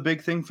health is a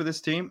big thing for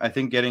this team. I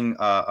think getting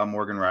a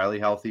Morgan Rielly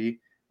healthy,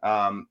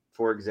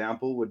 for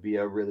example, would be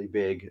a really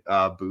big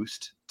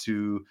boost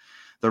to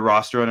the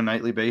roster on a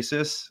nightly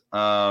basis.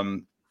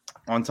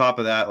 On top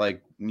of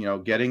that,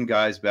 getting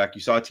guys back.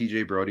 You saw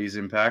TJ Brody's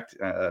impact,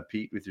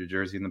 Pete, with your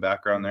jersey in the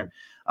background there.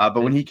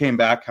 But when he came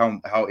back, how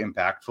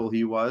impactful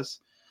he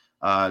was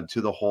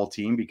to the whole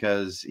team,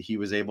 because he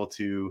was able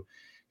to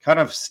kind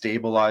of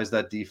stabilize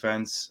that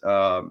defense.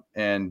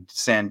 And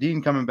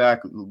Sandin coming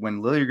back,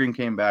 when Liljegren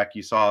came back,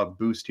 you saw a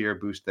boost here,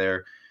 boost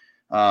there.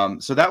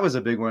 So that was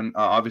a big one.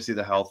 Obviously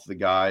the health of the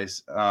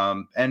guys.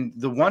 And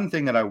the one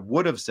thing that I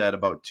would have said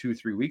about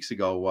 2-3 weeks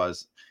ago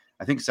was,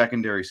 I think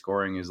secondary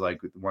scoring is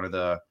like one of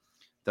the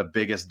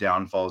biggest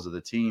downfalls of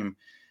the team.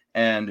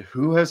 And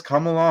who has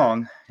come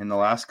along in the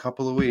last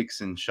couple of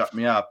weeks and shut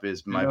me up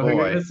is my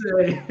boy,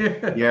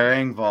 Pierre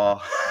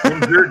Engvall.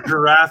 Your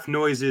giraffe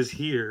noise is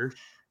here.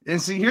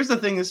 And see, here's the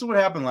thing. This is what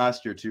happened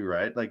last year too,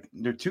 right? Like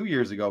 2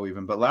 years ago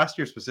even, but last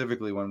year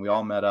specifically when we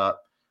all met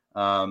up,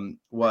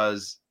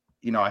 was,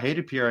 I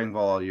hated Pierre Engvall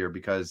all year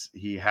because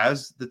he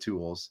has the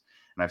tools.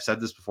 And I've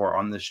said this before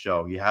on this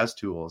show. He has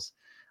tools.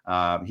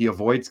 He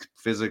avoids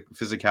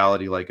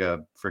physicality like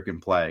a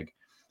freaking plague,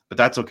 but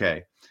that's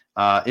okay.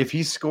 If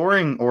he's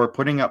scoring or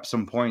putting up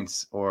some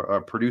points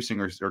or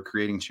producing or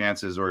creating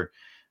chances or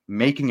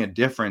making a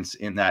difference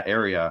in that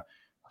area,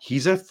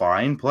 he's a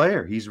fine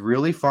player. He's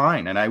really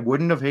fine. And I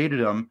wouldn't have hated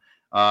him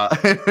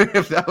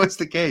if that was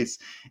the case.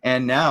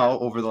 And now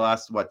over the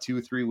last,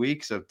 2-3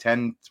 weeks of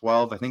 10,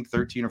 12, I think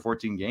 13 or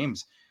 14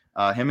 games,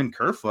 him and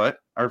Kerfoot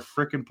are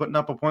freaking putting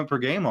up a point per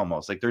game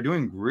almost. Like they're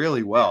doing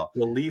really well.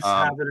 The Leafs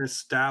have an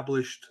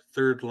established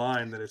third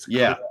line that is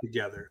clicked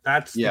together.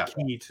 That's the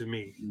key to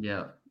me.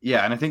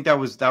 Yeah, and I think that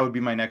would be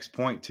my next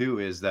point too,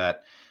 is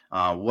that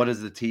what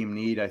does the team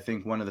need? I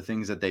think one of the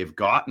things that they've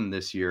gotten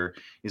this year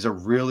is a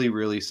really,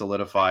 really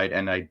solidified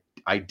and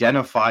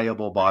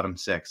identifiable bottom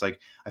six. Like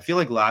I feel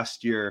like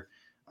last year,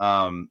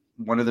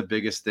 one of the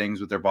biggest things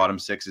with their bottom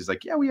six is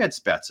we had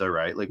Spezza,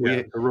 right? Like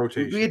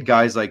we had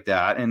guys like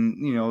that,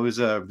 and it was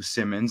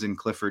Simmons and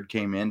Clifford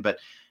came in, but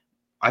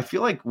I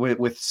feel like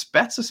with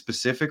Spezza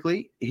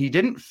specifically, he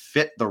didn't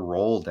fit the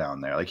role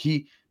down there. Like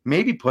he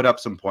maybe put up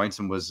some points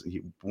and was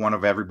one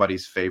of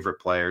everybody's favorite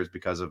players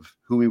because of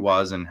who he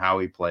was and how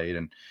he played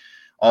and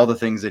all the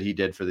things that he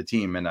did for the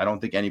team. And I don't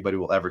think anybody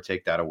will ever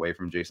take that away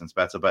from Jason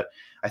Spezza. But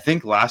I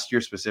think last year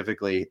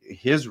specifically,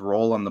 his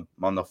role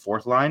on the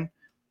fourth line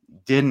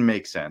didn't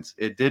make sense.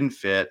 It didn't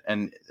fit.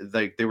 And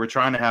they were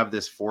trying to have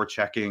this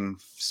forechecking,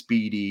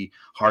 speedy,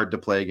 hard to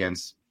play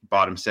against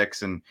bottom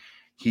six. And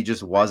he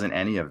just wasn't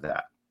any of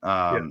that.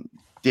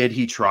 Did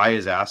he try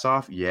his ass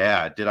off?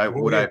 Yeah.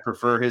 Would I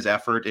prefer his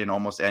effort in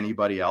almost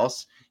anybody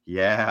else?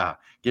 Yeah.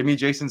 Give me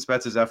Jason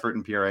Spezza's effort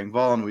in Pierre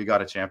Engvall, and we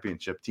got a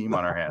championship team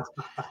on our hands.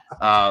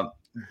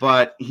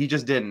 But he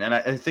just didn't. And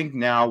I think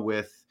now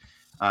with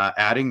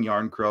adding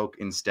Järnkrok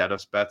instead of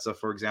Spezza,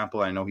 for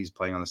example, I know he's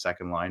playing on the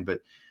second line,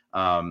 but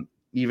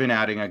even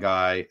adding a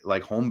guy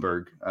like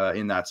Holmberg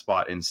in that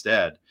spot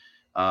instead,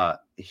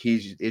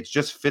 it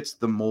just fits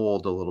the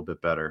mold a little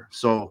bit better.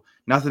 So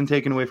Nothing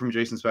taken away from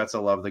Jason Spezza. I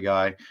love the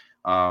guy.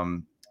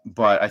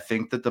 But I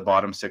think that the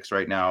bottom six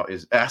right now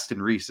is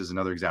Aston Reese is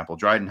another example.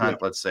 Dryden Hunt,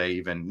 let's say,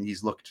 even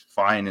he's looked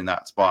fine in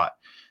that spot.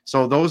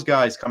 So those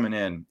guys coming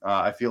in,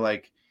 I feel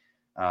like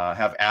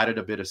have added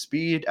a bit of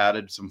speed,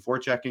 added some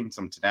forechecking,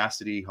 some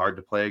tenacity, hard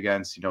to play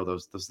against. You know,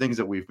 those things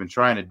that we've been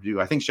trying to do.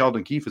 I think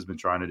Sheldon Keefe has been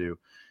trying to do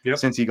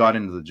since he got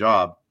into the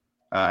job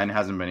and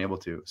hasn't been able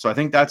to. So I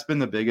think that's been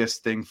the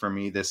biggest thing for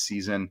me this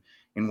season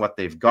in what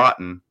they've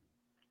gotten.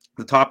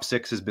 The top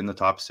six has been the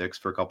top six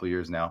for a couple of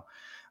years now.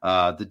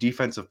 The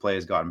defensive play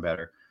has gotten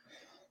better.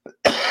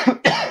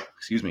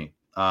 Excuse me.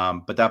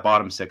 But that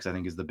bottom six, I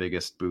think, is the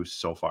biggest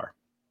boost so far.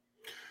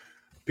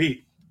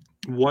 Pete,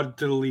 what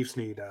do the Leafs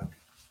need?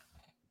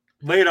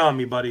 Lay it on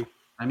me, buddy.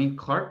 I mean,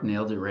 Clark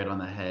nailed it right on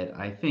the head.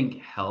 I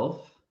think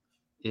health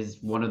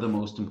is one of the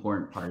most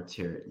important parts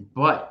here.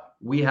 But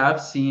we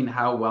have seen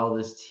how well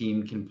this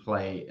team can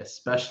play,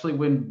 especially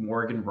when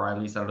Morgan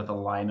Rielly's out of the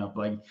lineup.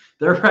 Like,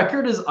 their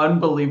record is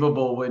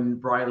unbelievable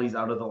when Rielly's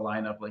out of the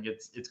lineup. Like,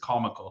 it's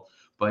comical.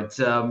 But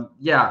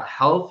yeah,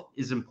 health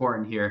is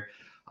important here.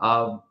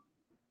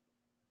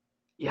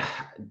 Yeah,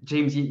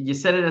 James, you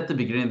said it at the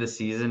beginning of the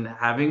season.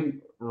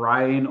 Having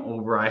Ryan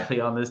O'Reilly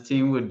on this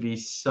team would be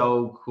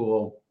so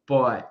cool.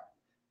 But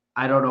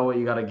I don't know what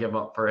you got to give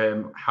up for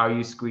him, how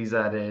you squeeze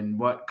that in,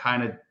 what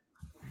kind of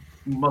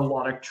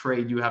melodic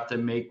trade you have to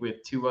make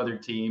with two other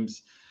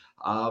teams.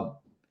 I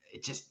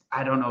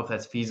don't know if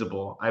that's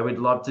feasible. I would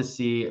love to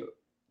see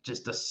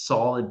just a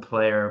solid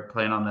player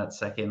playing on that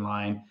second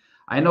line.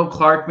 I know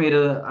Clark made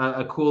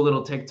a cool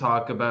little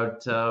TikTok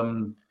about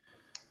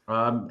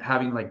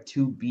having like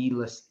two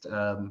B-list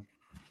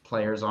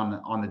players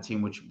on the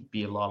team, which would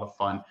be a lot of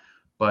fun.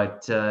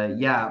 But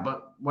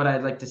but what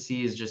I'd like to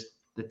see is just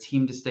the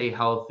team to stay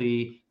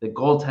healthy, the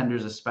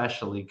goaltenders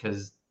especially,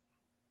 because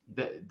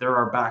they're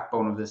our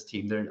backbone of this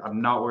team.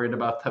 I'm not worried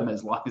about them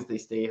as long as they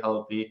stay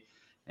healthy,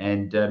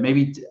 and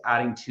maybe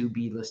adding two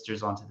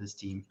B-listers onto this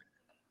team.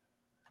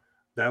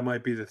 That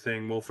might be the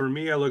thing. Well, for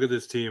me, I look at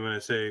this team and I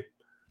say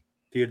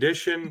the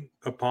addition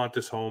of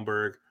Pontus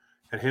Holmberg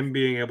and him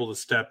being able to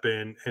step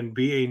in and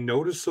be a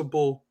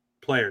noticeable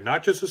player,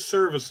 not just a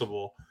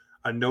serviceable,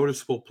 a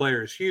noticeable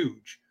player is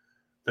huge.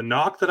 The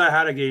knock that I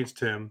had against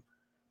him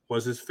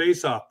was his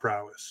face-off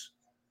prowess.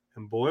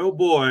 And boy, oh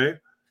boy,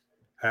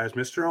 has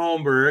Mr.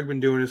 Holmberg been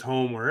doing his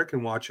homework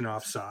and watching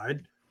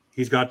offside.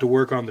 He's got to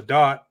work on the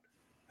dot.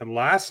 And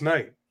last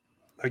night,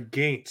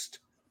 against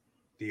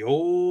the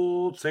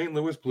old St.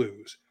 Louis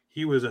Blues,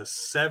 he was a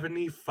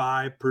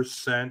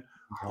 75%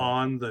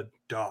 on the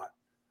dot.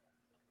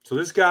 So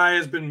this guy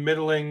has been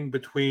middling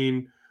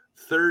between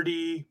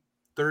 30,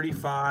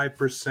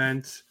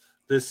 35%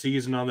 this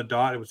season on the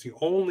dot. It was the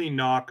only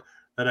knock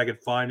that I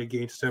could find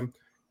against him.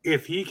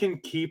 If he can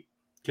keep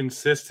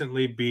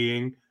consistently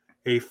being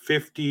a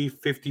 50,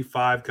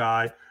 55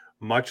 guy,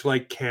 much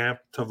like Camp,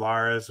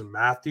 Tavares, and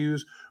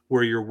Matthews,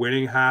 where you're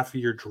winning half of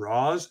your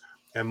draws,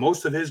 and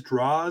most of his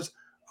draws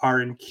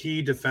are in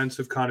key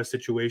defensive kind of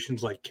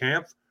situations like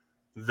Camp,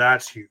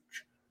 that's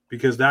huge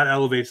because that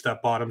elevates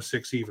that bottom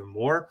six even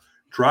more.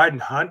 Dryden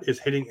Hunt is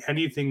hitting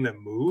anything that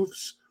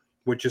moves,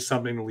 which is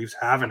something the Leafs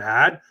haven't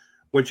had,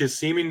 which is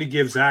seeming to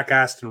give Zach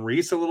Aston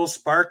Reese a little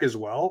spark as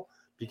well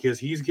because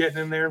he's getting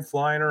in there and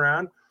flying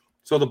around.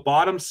 So the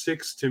bottom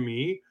six to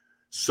me,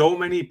 so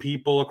many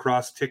people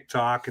across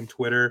TikTok and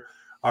Twitter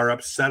are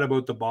upset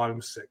about the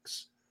bottom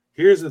six.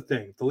 Here's the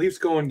thing. The Leafs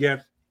go and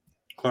get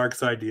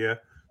Clark's idea,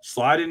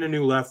 slide in a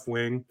new left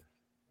wing.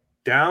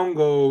 Down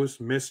goes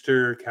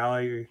Mr.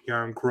 Calle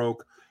Jarnkrok,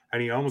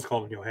 and he almost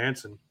called him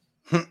Johansson.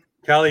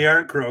 Calle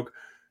Jarnkrok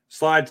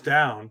slides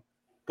down.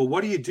 But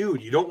what do?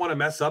 You don't want to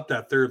mess up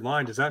that third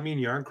line. Does that mean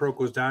Jarnkrok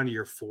goes down to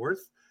your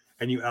fourth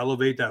and you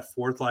elevate that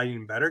fourth line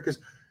even better? Because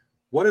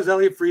what does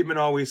Elliot Friedman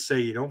always say?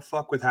 You don't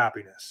fuck with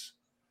happiness.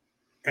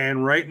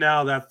 And right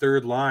now, that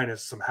third line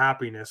is some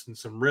happiness and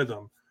some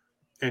rhythm.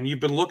 And you've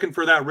been looking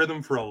for that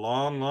rhythm for a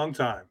long, long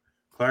time.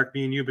 Clark,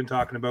 me and you've been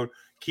talking about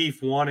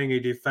Keefe wanting a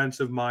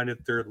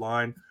defensive-minded third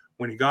line.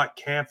 When he got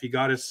Camp, he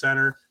got his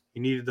center. He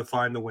needed to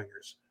find the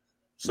wingers.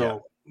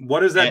 So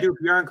what does that do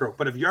for Jarnkrok?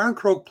 But if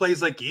Jarnkrok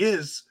plays like he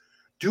is,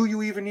 do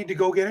you even need to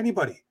go get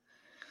anybody?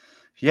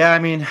 Yeah, I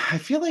mean, I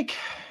feel like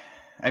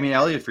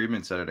Elliot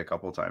Friedman said it a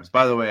couple of times.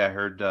 By the way, I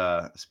heard,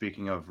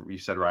 speaking of, you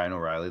said Ryan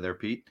O'Reilly there,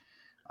 Pete.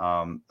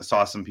 I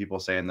saw some people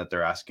saying that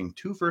they're asking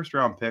 2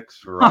 first-round picks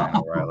for Ryan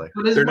O'Reilly.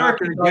 They're not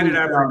going to get it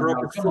after a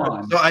broken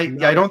foot. So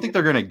I don't think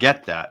they're going to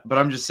get that. But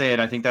I'm just saying,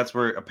 I think that's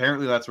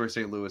where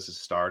St. Louis is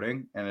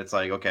starting. And it's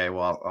like, okay,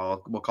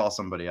 well, we'll call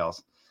somebody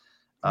else.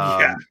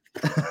 No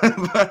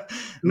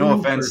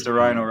offense to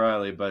Ryan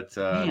O'Reilly, but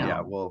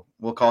we'll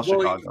call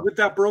Chicago. With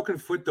that broken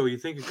foot, though, you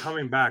think of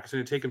coming back, it's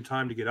going to take him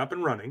time to get up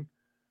and running.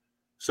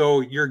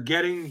 So you're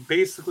getting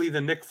basically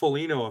the Nick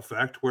Foligno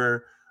effect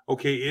where,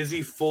 okay, is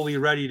he fully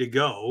ready to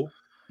go?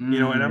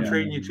 And I'm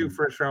trading you 2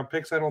 first-round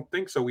picks. I don't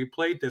think so. We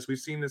played this. We've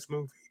seen this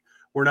movie.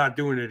 We're not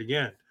doing it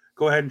again.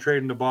 Go ahead and trade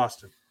him to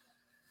Boston.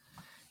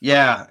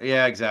 Yeah,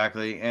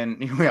 exactly. And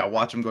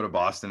watch him go to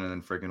Boston and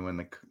then freaking win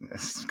the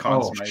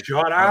Conn Smythe.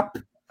 Shut up.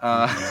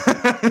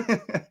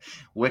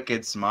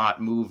 Wicked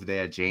smart move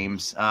there,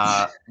 James.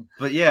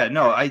 But yeah,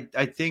 no,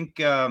 I think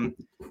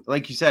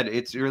like you said,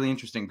 it's really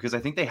interesting because I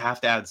think they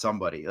have to add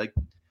somebody. Like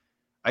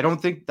I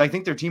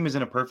think their team is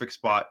in a perfect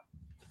spot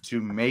to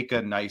make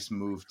a nice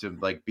move to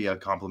like be a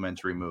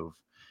complimentary move.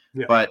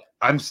 Yeah. But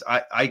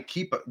I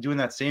keep doing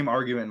that same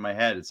argument in my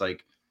head. It's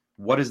like,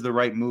 what is the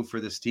right move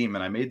for this team?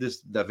 And I made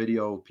the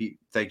video, Pete,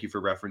 thank you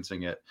for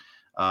referencing it,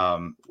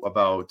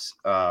 about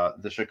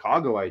the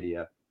Chicago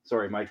idea.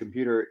 Sorry, my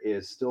computer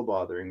is still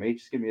bothering me.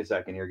 Just give me a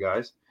second here,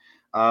 guys.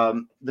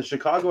 The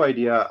Chicago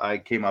idea I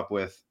came up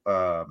with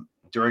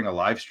during a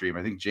live stream.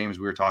 I think, James,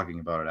 we were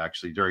talking about it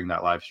actually during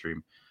that live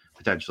stream,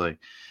 potentially.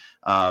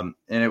 And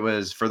it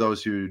was, for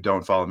those who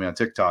don't follow me on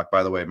TikTok,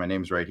 by the way, my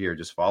name's right here.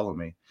 Just follow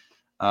me.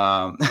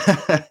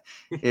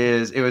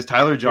 It was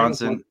Tyler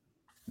Johnson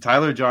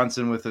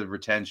with a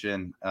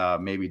retention,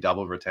 maybe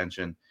double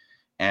retention,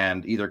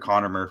 and either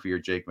Connor Murphy or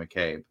Jake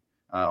McCabe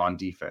on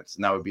defense.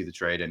 And that would be the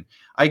trade. And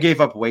I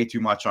gave up way too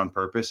much on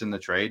purpose in the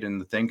trade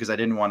and the thing, because I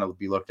didn't want to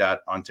be looked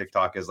at on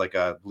TikTok as like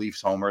a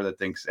Leafs homer that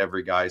thinks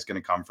every guy is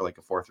going to come for like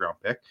a 4th round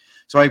pick.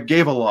 So I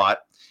gave a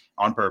lot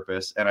on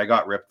purpose and I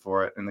got ripped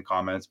for it in the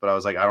comments, but I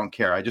was like, I don't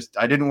care. I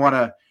didn't want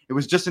to, it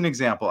was just an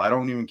example. I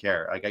don't even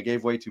care. Like I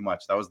gave way too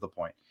much. That was the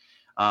point.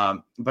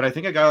 But I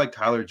think a guy like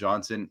Tyler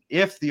Johnson,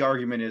 if the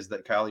argument is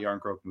that Kyle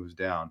Yarncroke moves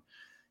down,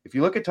 if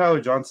you look at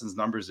Tyler Johnson's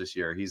numbers this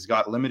year, he's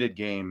got limited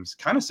games,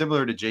 kind of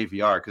similar to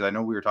JVR, because I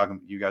know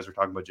you guys were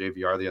talking about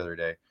JVR the other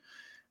day.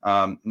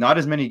 Not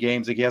as many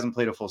games, like he hasn't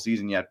played a full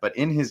season yet, but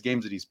in his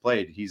games that he's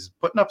played, he's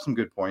putting up some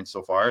good points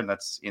so far, and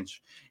that's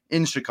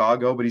in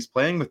Chicago, but he's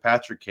playing with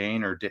Patrick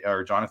Kane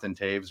or Jonathan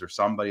Taves or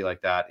somebody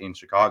like that in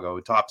Chicago,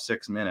 top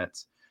 6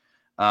 minutes.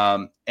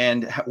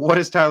 And what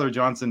has Tyler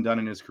Johnson done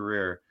in his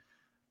career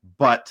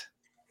but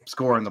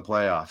score in the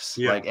playoffs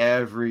like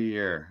every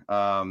year?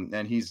 And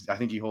I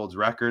think he holds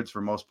records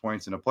for most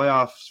points in the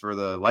playoffs for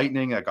the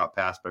Lightning. That got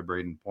passed by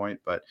Braden Point,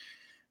 but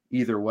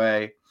either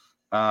way,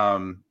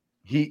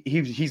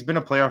 he's been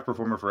a playoff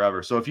performer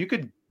forever. So if you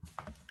could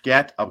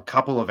get a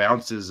couple of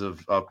ounces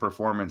of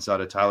performance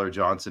out of Tyler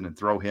Johnson and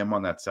throw him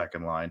on that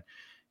second line,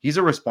 he's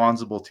a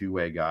responsible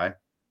two-way guy.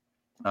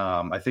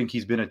 I think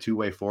he's been a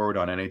two-way forward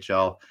on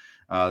NHL,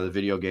 the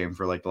video game,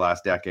 for like the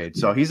last decade.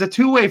 So he's a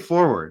two-way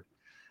forward.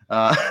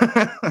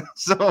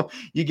 So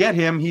you get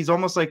him. He's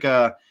almost like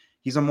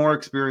he's a more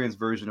experienced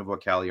version of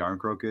what Calle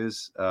Yarncroke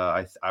is,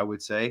 I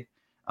would say,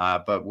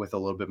 but with a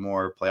little bit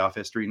more playoff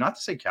history. Not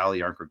to say Calle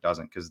Yarncroke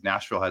doesn't, because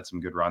Nashville had some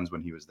good runs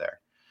when he was there.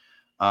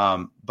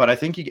 But I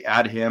think you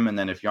add him, and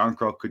then if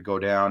Yarncroke could go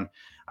down,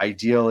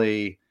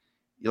 ideally,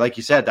 like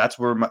you said, that's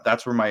where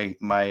my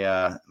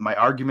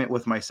argument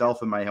with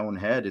myself in my own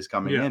head is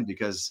coming in,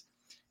 because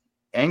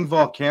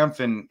Engvall, Kampf,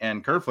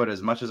 and Kerfoot,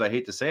 as much as I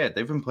hate to say it,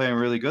 they've been playing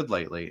really good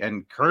lately.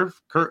 And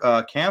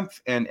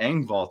Kampf and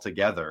Engvall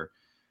together,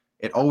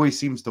 it always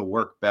seems to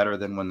work better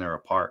than when they're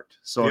apart.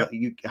 So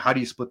how do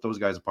you split those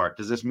guys apart?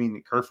 Does this mean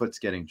that Kerfoot's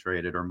getting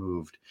traded or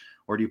moved?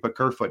 Or do you put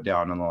Kerfoot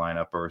down in the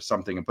lineup or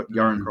something and put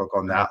Yarncroke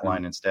on that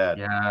line instead?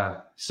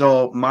 Yeah.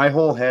 So my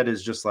whole head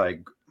is just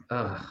like,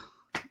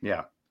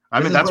 yeah. I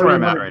mean, that's where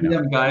I'm at right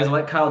now. Guys,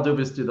 let Kyle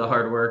Dubas do the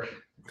hard work.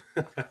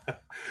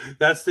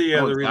 That's the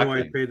reason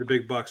why he paid the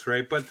big bucks,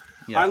 right? But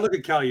I look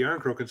at Calle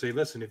Yarncroke and say,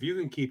 listen, if you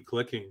can keep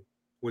clicking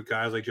with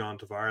guys like John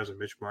Tavares and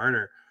Mitch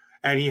Marner,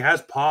 and he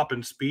has pop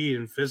and speed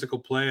and physical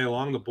play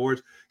along the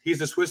boards, he's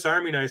the Swiss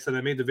Army knife that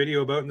I made the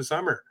video about in the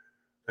summer.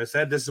 I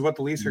said this is what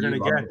the Leafs are going to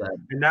get,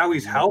 and now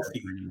he's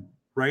healthy,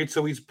 right?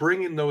 So he's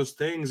bringing those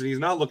things, and he's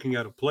not looking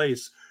out of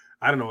place.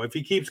 I don't know if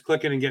he keeps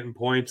clicking and getting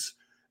points.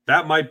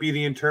 That might be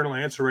the internal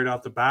answer right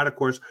off the bat. Of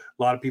course,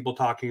 a lot of people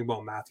talking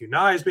about Matthew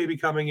Knies maybe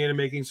coming in and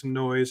making some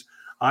noise.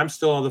 I'm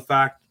still on the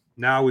fact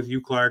now with you,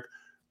 Clark.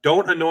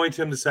 Don't anoint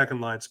him the second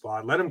line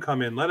spot. Let him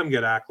come in. Let him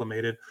get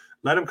acclimated.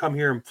 Let him come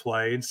here and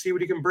play and see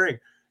what he can bring.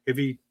 If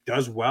he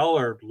does well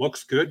or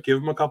looks good, give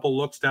him a couple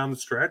looks down the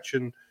stretch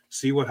and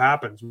see what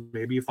happens.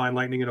 Maybe you find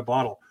lightning in a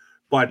bottle.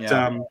 But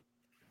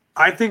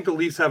I think the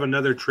Leafs have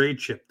another trade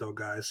chip, though,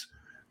 guys,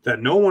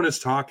 that no one is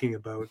talking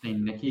about.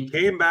 He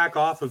came back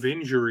off of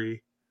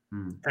injury.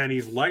 And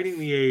he's lighting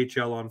the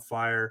AHL on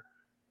fire,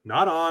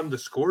 not on the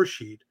score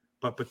sheet,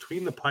 but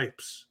between the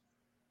pipes.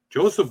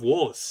 Joseph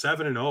Woll is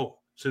 7-0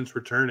 since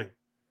returning.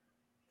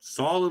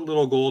 Solid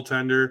little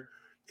goaltender.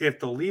 If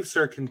the Leafs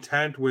are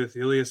content with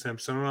Ilya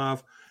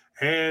Samsonov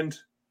and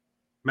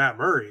Matt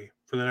Murray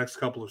for the next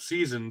couple of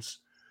seasons,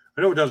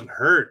 I know it doesn't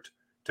hurt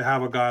to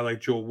have a guy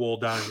like Joe Woll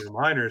down in your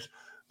minors,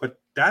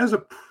 but that is a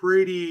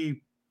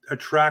pretty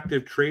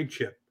attractive trade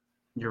chip.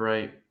 You're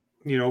right.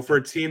 You know, for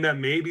a team that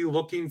may be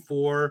looking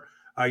for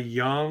a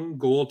young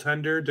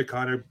goaltender to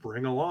kind of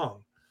bring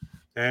along.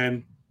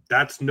 And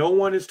no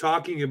one is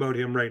talking about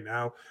him right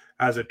now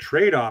as a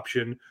trade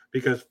option,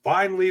 because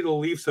finally the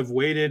Leafs have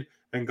waited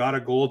and got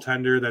a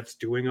goaltender that's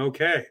doing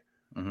okay.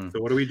 Mm-hmm.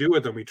 So what do we do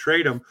with him? We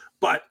trade him.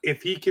 But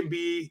if he can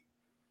be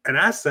an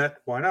asset,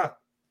 why not?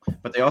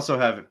 But they also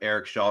have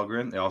Eric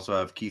Källgren. They also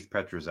have Keith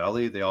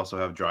Petruzzelli. They also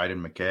have Dryden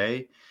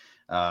McKay.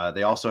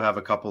 They also have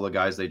a couple of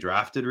guys they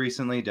drafted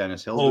recently,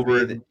 Dennis Over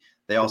Hildeby. in-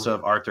 They also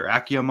have Arthur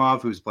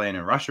Akiamov, who's playing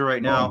in Russia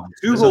right now.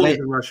 Two So goalies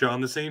in Russia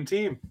on the same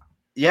team.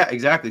 Yeah,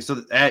 exactly.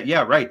 So,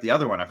 yeah, right. The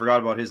other one, I forgot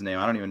about his name.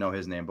 I don't even know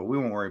his name, but we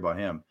won't worry about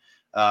him.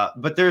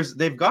 But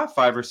they've got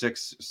 5 or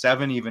 6,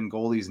 7 even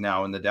goalies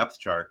now in the depth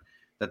chart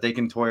that they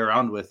can toy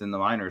around with in the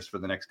minors for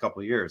the next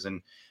couple of years.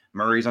 And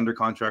Murray's under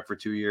contract for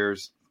 2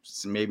 years.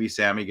 Maybe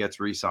Sammy gets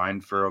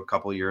re-signed for a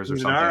couple of years or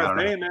He's something. an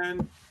I don't know.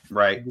 man.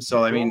 Right.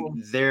 So, I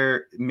mean,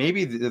 they're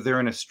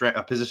in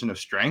a position of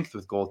strength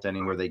with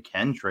goaltending where they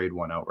can trade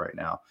one out right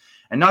now.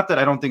 And not that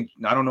I don't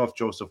know if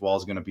Joseph Woll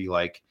is going to be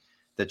like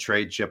the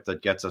trade chip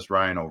that gets us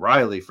Ryan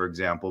O'Reilly, for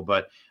example,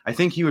 but I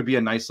think he would be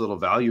a nice little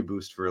value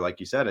boost for, like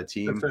you said, a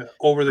team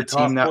over the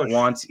top team that push.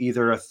 wants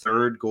either a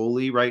third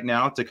goalie right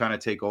now to kind of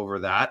take over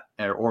that,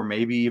 or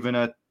maybe even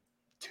a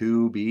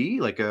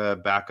 2B, like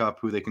a backup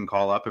who they can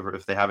call up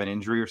if they have an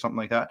injury or something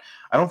like that.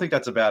 I don't think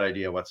that's a bad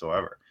idea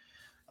whatsoever.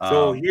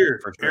 So here,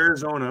 for sure.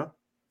 Arizona,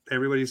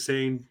 everybody's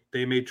saying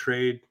they may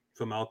trade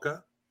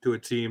Vejmelka to a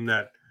team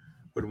that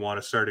would want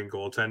a starting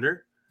goaltender.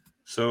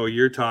 So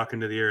you're talking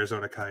to the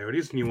Arizona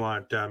Coyotes and you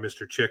want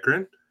Mr.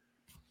 Chychrun.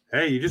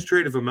 Hey, you just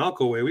traded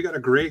Vejmelka away. We got a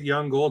great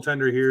young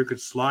goaltender here who could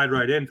slide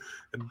right in.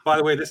 And by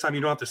the way, this time you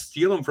don't have to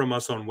steal him from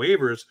us on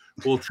waivers.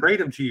 We'll trade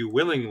him to you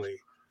willingly.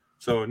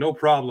 So no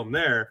problem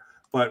there.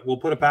 But we'll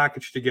put a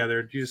package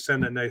together. You just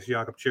send that nice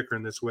Jakob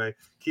Chychrun this way.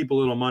 Keep a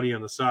little money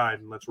on the side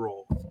and let's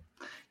roll.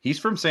 He's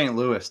from St.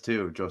 Louis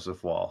too,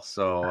 Joseph Woll.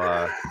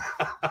 So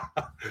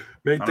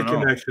make the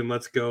connection.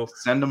 Let's go.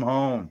 Send him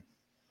home.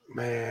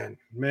 Man.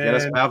 Get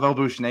us Pavel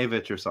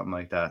Buchnevich or something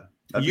like that.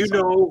 You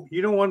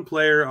know one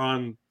player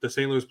on the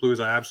St. Louis Blues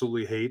I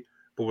absolutely hate,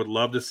 but would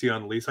love to see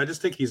on the Leafs. I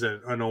just think he's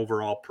an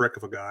overall prick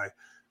of a guy.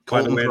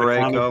 Colton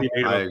Parayko,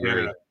 I agree.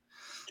 Canada.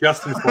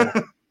 Justin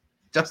Falk.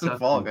 Justin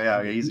Falk,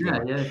 yeah,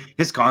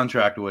 his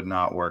contract would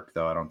not work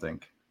though. I don't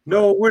think.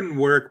 No, it wouldn't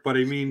work. But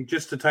I mean,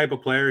 just the type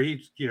of player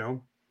he's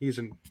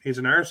an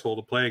arsehole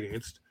to play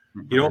against.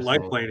 You don't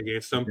like playing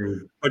against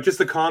him. But just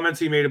the comments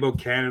he made about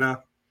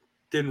Canada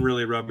didn't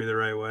really rub me the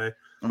right way.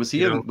 Was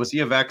he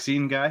a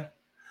vaccine guy?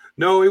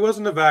 No, he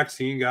wasn't a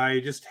vaccine guy.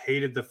 He just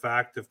hated the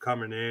fact of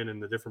coming in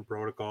and the different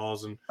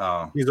protocols. And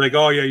he's like,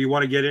 oh, yeah, you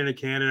want to get into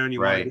Canada and you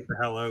want to get the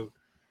hell out.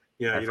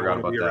 Yeah, you don't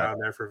want to be around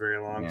there for very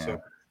long. Yeah.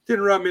 So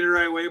didn't rub me the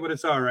right way, but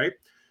it's all right.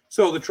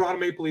 So the Toronto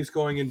Maple Leafs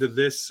going into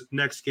this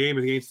next game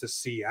against the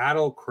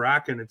Seattle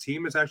Kraken, a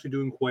team that's actually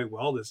doing quite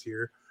well this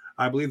year.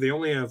 I believe they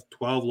only have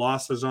 12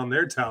 losses on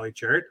their tally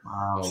chart.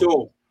 Wow.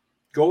 So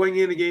going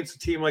in against a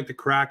team like the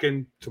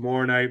Kraken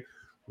tomorrow night,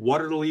 what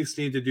do the Leafs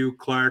need to do,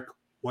 Clark?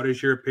 What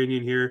is your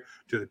opinion here?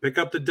 Do they pick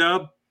up the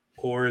dub,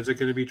 or is it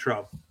going to be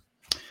trouble?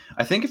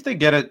 I think if they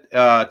get it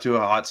to a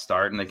hot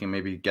start and they can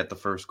maybe get the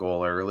first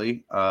goal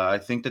early, I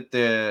think that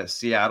the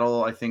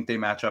Seattle, I think they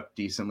match up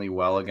decently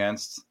well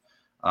against.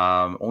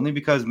 Only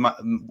because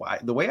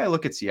the way I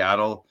look at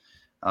Seattle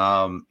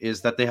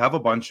is that they have a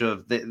bunch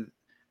of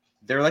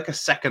they're like a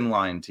second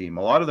line team.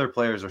 A lot of their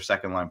players are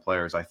second line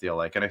players, I feel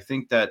like, and I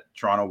think that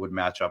Toronto would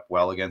match up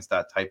well against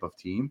that type of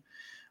team.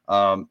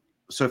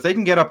 So if they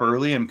can get up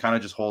early and kind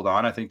of just hold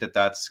on, I think that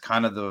that's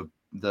kind of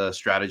the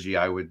strategy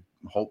I would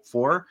hope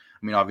for.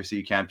 I mean, obviously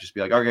you can't just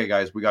be like, okay,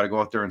 guys, we got to go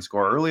out there and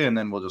score early and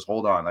then we'll just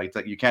hold on. Like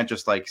you can't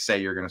just like say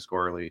you're going to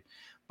score early.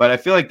 But I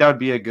feel like that would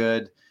be a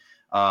good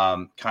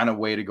kind of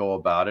way to go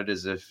about it,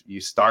 is if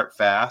you start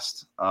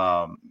fast,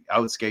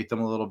 outskate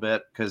them a little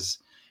bit, because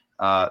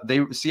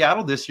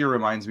Seattle this year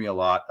reminds me a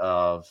lot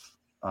of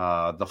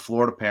the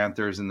Florida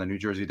Panthers and the New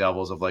Jersey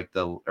Devils of like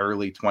the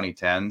early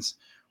 2010s,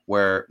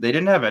 where they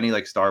didn't have any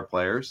like star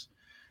players,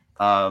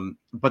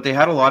 but they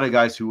had a lot of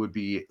guys who would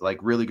be like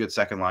really good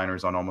second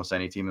liners on almost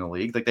any team in the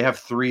league. Like they have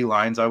 3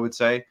 lines, I would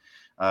say,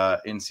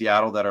 in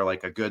Seattle that are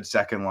like a good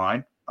second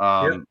line.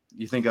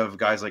 You think of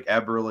guys like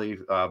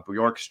Eberle,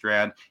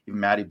 Bjorkstrand, even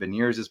Matty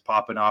Beniers is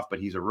popping off, but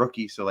he's a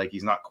rookie, so like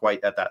he's not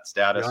quite at that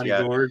status Johnny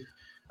yet. Gord.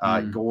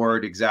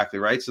 Gord, exactly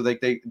right. So like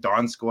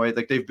Donskoy,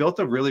 like they've built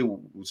a really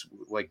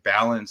like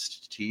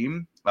balanced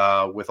team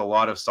with a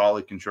lot of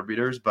solid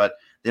contributors, but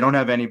they don't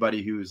have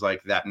anybody who's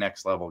like that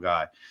next level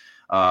guy.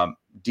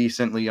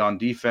 Decently on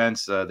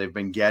defense, they've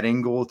been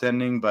getting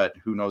goaltending, but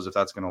who knows if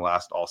that's going to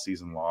last all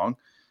season long.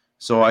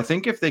 So I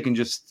think if they can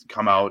just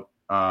come out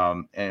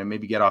and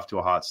maybe get off to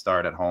a hot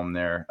start at home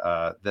there,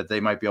 that they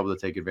might be able to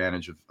take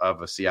advantage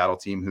of a Seattle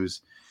team who's,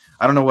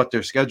 I don't know what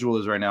their schedule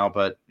is right now,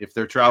 but if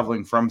they're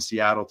traveling from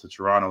Seattle to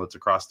Toronto, it's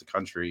across the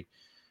country.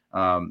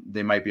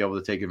 They might be able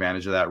to take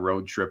advantage of that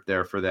road trip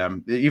there for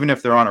them. Even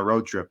if they're on a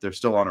road trip, they're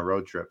still on a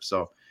road trip.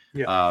 So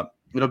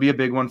it'll be a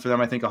big one for them.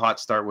 I think a hot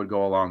start would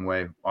go a long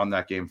way on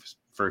that game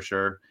for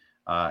sure.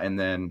 And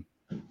then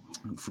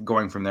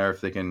going from there,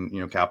 if they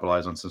can,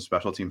 capitalize on some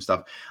special team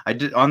stuff. I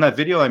did on that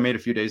video I made a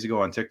few days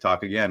ago on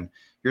TikTok. Again,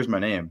 here's my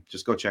name.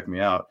 Just go check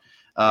me out.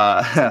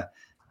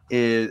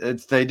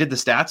 They did the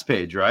stats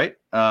page, right?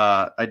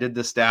 I did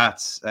the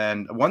stats,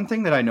 and one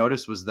thing that I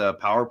noticed was the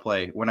power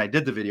play when I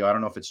did the video. I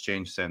don't know if it's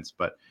changed since,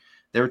 but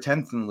They're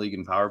 10th in the league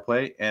in power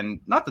play, and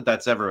not that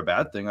that's ever a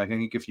bad thing. Like, I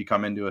think if you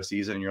come into a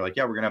season and you're like,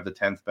 yeah, we're gonna have the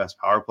 10th best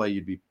power play,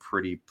 you'd be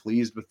pretty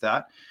pleased with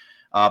that.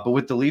 But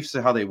with the Leafs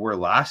and how they were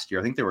last year,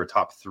 I think they were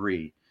top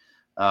 3.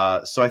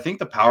 So I think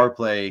the power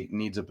play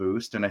needs a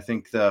boost, and I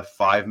think the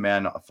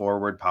 5-man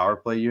forward power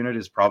play unit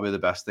is probably the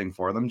best thing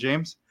for them,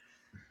 James.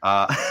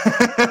 No,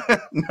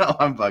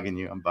 I'm bugging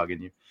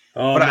you.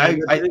 Oh, but man,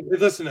 I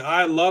listen,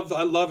 I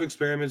love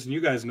experiments, and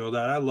you guys know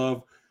that. I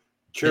love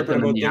chirping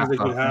about things that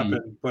could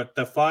happen. But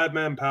the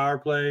 5-man power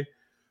play,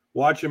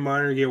 watching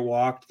Marner get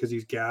walked because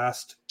he's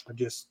gassed, I'm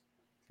just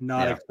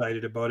not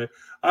excited about it.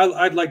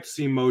 I'd like to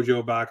see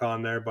Mojo back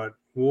on there, but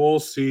we'll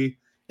see.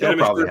 It'll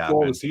probably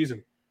happen. The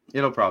season.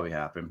 It'll probably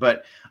happen.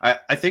 But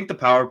I think the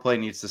power play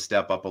needs to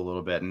step up a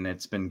little bit, and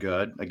it's been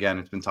good. Again,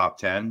 it's been top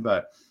 10,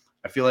 but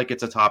I feel like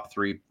it's a top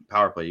 3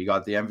 power play. You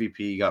got the MVP,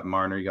 you got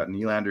Marner, you got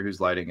Nylander who's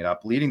lighting it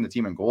up, leading the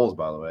team in goals,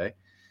 by the way.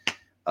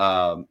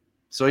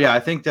 So yeah, I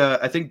think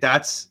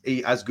that's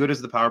as good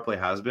as the power play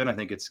has been. I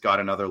think it's got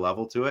another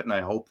level to it, and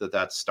I hope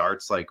that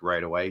starts like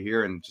right away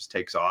here and just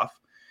takes off,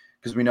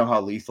 because we know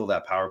how lethal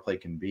that power play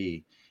can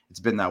be.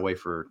 It's been that way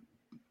for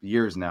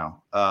years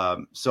now.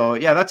 So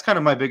yeah, that's kind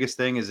of my biggest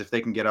thing, is if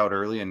they can get out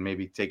early and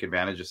maybe take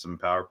advantage of some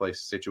power play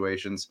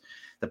situations.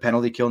 The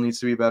penalty kill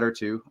needs to be better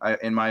too,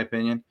 in my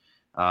opinion.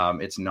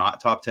 It's not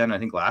top 10. I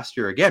think last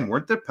year, again,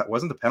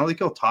 wasn't the penalty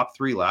kill top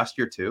 3 last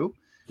year too?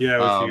 Yeah, it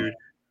was huge.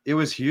 It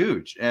was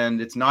huge,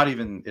 and it's not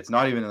even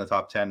in the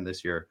top 10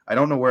 this year. I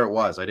don't know where it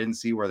was. I didn't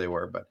see where they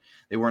were, but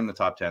they were in the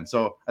top 10.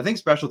 So I think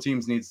special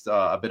teams needs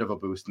a bit of a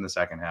boost in the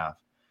second half.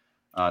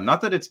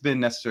 Not that it's been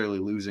necessarily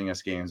losing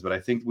us games, but I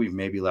think we've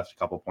maybe left a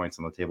couple points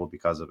on the table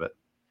because of it.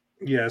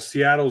 Yeah,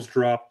 Seattle's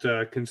dropped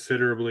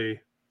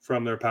considerably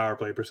from their power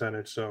play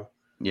percentage. So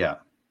yeah,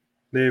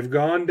 they've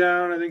gone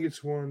down. I think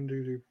it's 1,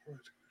 2, 3,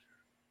 4.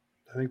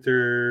 I think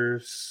they're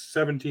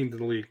 17th in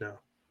the league now,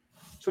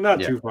 so not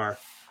too far.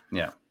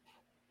 Yeah,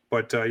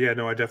 but yeah,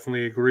 no, I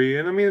definitely agree.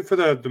 And I mean, for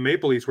the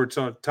Maple Leafs, we're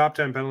top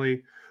 10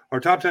 penalty or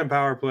top 10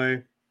 power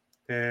play,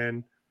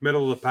 and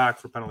middle of the pack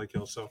for penalty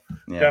kills. So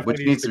yeah, which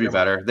needs to be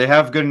better. They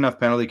have good enough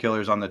penalty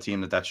killers on the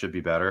team that should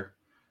be better.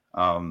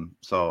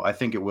 So I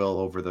think it will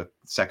over the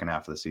second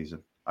half of the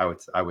season. I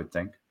would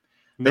think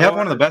they have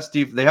one of the best.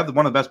 They have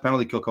one of the best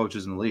penalty kill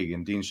coaches in the league,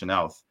 in Dean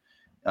Chanelth,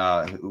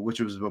 which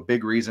was a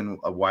big reason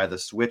of why the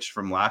switch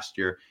from last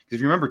year. Because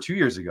if you remember 2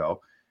 years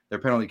ago, their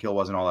penalty kill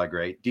wasn't all that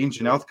great. Dean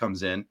Chanelth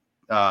comes in,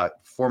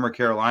 former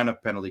Carolina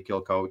penalty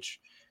kill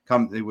coach.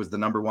 It was the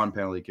number 1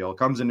 penalty kill.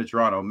 Comes into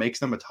Toronto, makes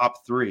them a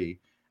top 3.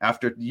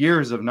 After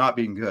years of not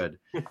being good.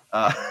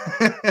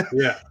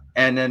 Yeah.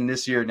 And then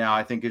this year now,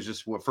 I think is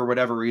just for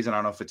whatever reason, I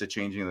don't know if it's a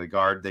changing of the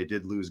guard. They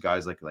did lose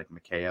guys like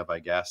Mikheyev, I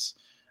guess,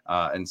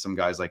 and some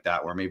guys like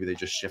that where maybe they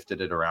just shifted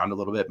it around a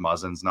little bit.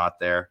 Muzzin's not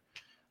there.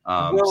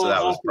 So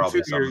that was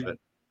probably some of it.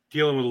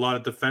 Dealing with a lot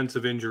of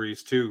defensive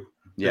injuries too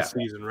this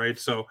season, right?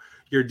 So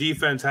your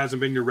defense hasn't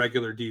been your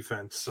regular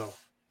defense. So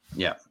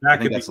yeah, I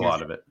think that's a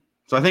lot of it.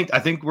 So I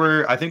think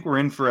we're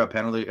in for a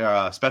penalty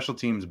special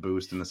teams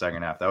boost in the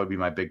second half. That would be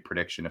my big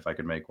prediction if I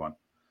could make one.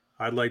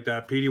 I'd like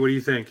that. Petey, what do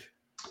you think?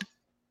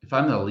 If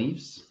I'm the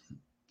Leafs,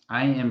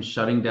 I am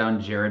shutting down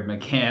Jared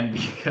McCann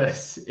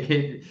because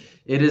it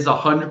is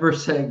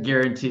 100%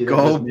 guaranteed.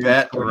 Go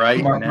bet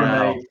right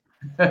now.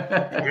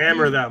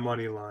 Hammer that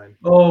money line.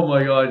 Oh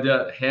my God,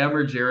 yeah.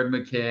 Hammer Jared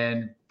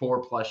McCann,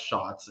 4+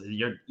 shots.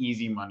 You're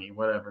easy money,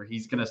 whatever.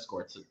 He's gonna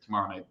score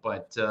tomorrow night.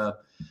 But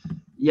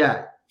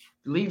yeah.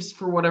 Leafs,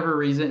 for whatever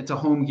reason, it's a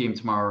home game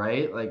tomorrow,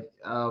 right? Like,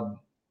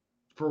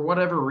 for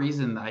whatever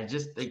reason,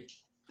 they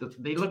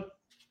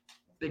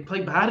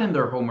play bad in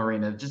their home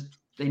arena.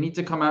 They need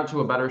to come out to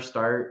a better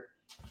start,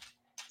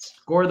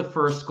 score the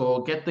first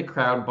goal, get the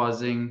crowd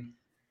buzzing,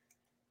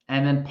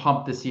 and then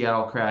pump the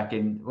Seattle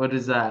Kraken. What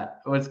is that?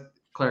 What's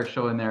Claire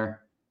showing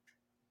there?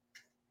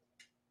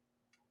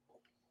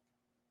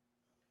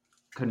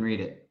 Couldn't read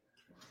it.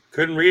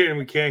 Couldn't read it, and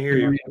we can't hear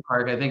you.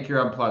 Park. I think you're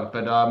unplugged,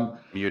 but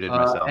muted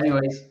myself.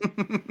 Anyways,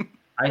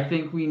 I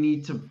think we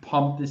need to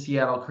pump the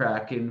Seattle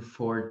Kraken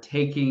for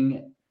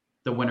taking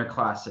the Winter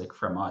Classic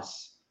from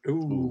us.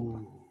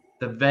 Ooh.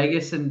 The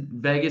Vegas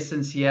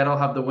and Seattle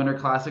have the Winter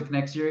Classic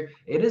next year.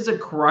 It is a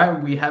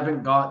crime we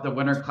haven't got the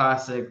Winter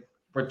Classic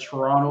for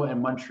Toronto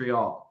and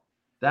Montreal.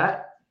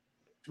 That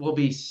will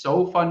be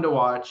so fun to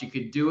watch. You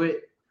could do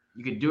it.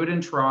 You could do it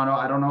in Toronto.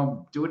 I don't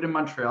know. Do it in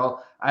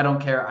Montreal. I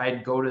don't care.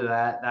 I'd go to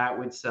that. That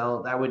would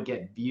sell. That would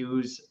get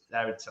views.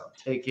 That would sell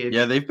tickets.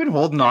 Yeah, they've been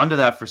holding on to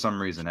that for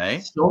some reason, eh?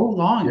 So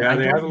long. Yeah,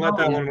 they haven't let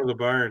that one to the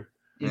barn.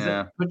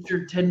 Put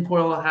your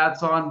tinfoil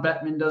hats on.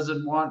 Bettman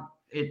doesn't want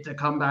it to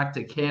come back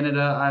to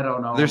Canada. I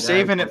don't know. They're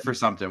saving it for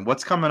something.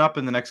 What's coming up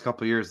in the next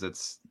couple of years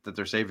that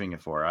they're saving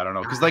it for? I don't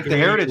know. Because like the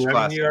Heritage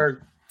Classic.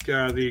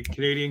 The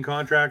Canadian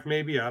contract,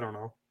 maybe? I don't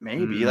know.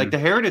 Maybe. Like the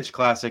Heritage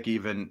Classic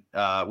even,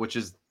 which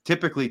is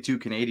typically 2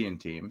 Canadian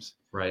teams.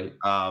 Right.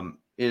 I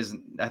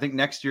think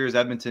next year is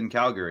Edmonton,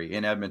 Calgary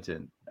in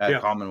Edmonton at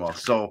Commonwealth.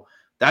 So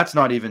That's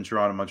not even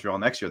Toronto, Montreal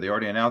next year. They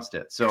already announced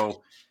it.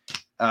 So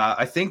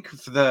I think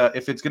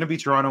if it's going to be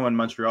Toronto and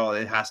Montreal,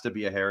 it has to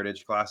be a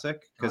Heritage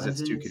Classic because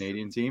it's two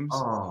Canadian teams.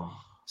 Oh.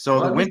 So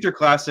the Winter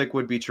Classic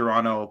would be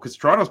Toronto, because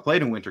Toronto's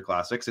played in Winter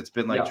Classics. It's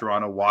been like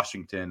Toronto,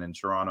 Washington, and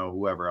Toronto,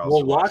 whoever else.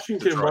 Well,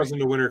 Washington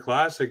wasn't a Winter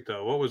Classic,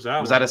 though. What was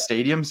that? Was that a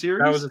stadium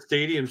series? That was a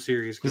stadium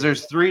series. Because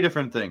there's 3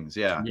 different things.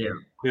 Yeah.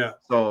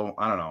 So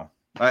I don't know.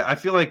 I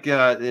feel like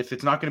if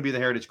it's not going to be the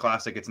Heritage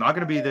Classic, it's not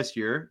going to be this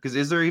year. Because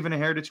is there even a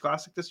Heritage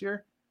Classic this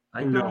year?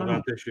 No,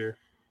 not this year.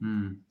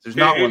 There's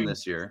not one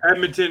this year.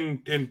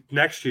 Edmonton in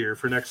next year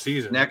for next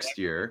season. Next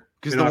year,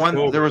 because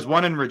there was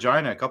one in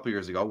Regina a couple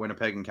years ago.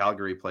 Winnipeg and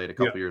Calgary played a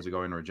couple years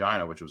ago in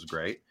Regina, which was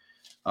great.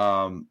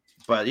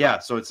 But yeah,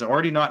 so it's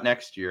already not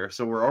next year.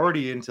 So we're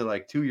already into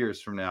like 2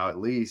 years from now at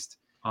least.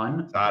 I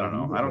don't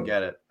know. I don't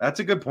get it. That's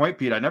a good point,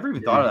 Pete. I never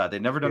even thought of that.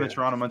 They've never done a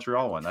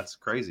Toronto-Montreal one. That's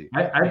crazy.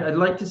 I'd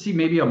like to see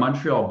maybe a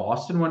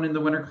Montreal-Boston one in the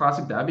Winter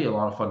Classic. That'd be a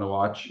lot of fun to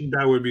watch.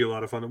 That would be a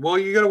lot of fun. Well,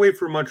 you got to wait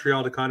for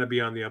Montreal to kind of be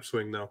on the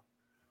upswing, though.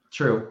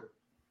 True.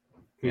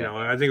 You know,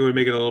 I think it would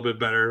make it a little bit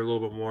better, a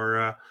little bit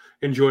more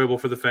enjoyable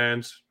for the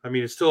fans. I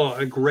mean, it's still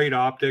a great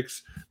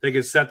optics. They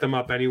can set them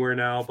up anywhere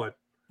now, but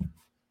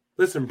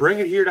listen, bring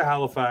it here to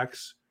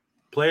Halifax.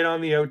 Play it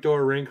on the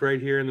outdoor rink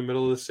right here in the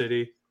middle of the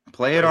city.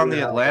 Play it on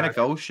the Atlantic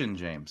Ocean,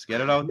 James.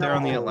 Get it out there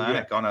on the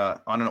Atlantic on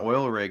an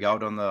oil rig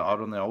out on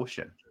the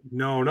ocean.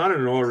 No, not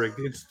an oil rig.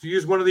 It's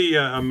use one of the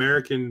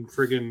American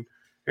friggin'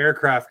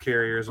 aircraft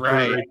carriers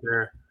right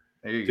there.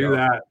 There you go. Do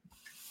that.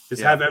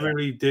 Just have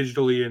everybody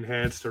digitally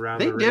enhanced around.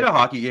 They did a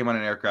hockey game on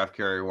an aircraft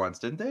carrier once,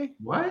 didn't they?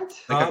 What?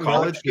 Like a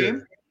college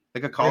game?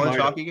 Like a college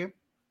hockey game?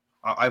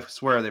 I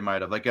swear they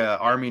might have. Like a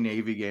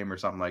Army-Navy game or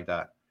something like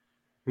that.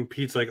 And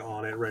Pete's like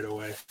on it right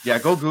away. Yeah,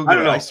 go Google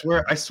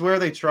it. I swear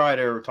they tried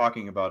or were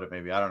talking about it.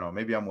 Maybe I don't know.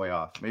 Maybe I'm way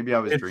off. Maybe I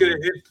was dreaming.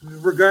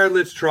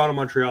 Regardless, Toronto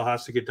Montreal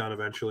has to get done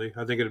eventually.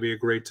 I think it'll be a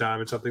great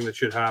time. It's something that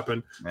should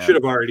happen. Should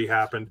have already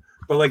happened.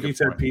 But like you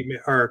said, Pete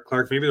or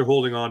Clark, maybe they're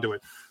holding on to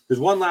it.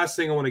 There's one last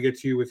thing I want to get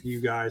to with you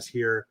guys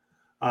here.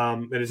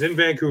 And it's in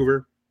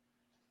Vancouver.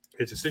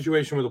 It's a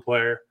situation with a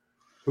player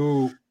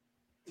who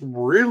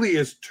really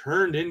has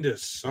turned into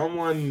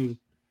someone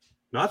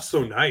not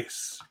so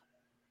nice.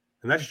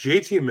 And that's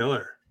JT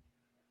Miller.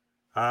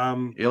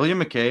 Ilya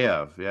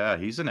Mikheyev. Yeah,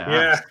 he's an ass.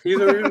 Yeah, he's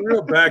a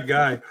real bad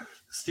guy.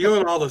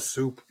 Stealing all the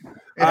soup.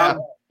 Yeah.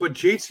 But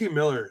JT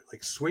Miller,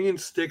 like swinging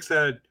sticks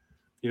at,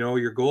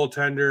 your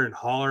goaltender and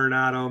hollering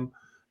at him.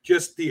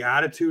 Just the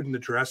attitude in the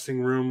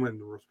dressing room and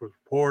the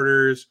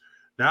reporters.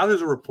 Now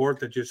there's a report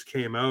that just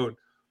came out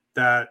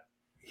that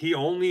he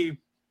only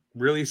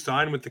really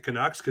signed with the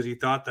Canucks because he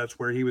thought that's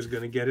where he was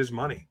going to get his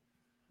money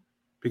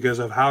because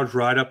of how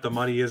dried up the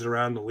money is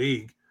around the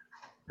league.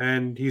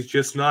 And he's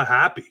just not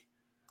happy.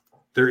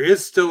 There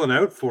is still an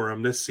out for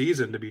him this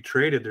season to be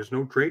traded. There's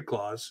no trade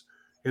clause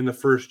in the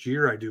first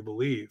year, I do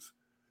believe.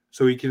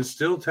 So he can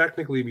still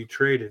technically be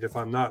traded, if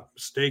I'm not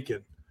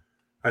mistaken.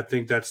 I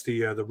think that's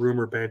the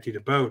rumor bantied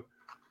about.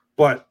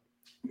 But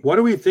what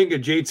do we think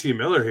of JT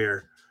Miller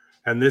here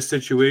and this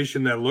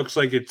situation that looks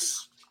like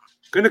it's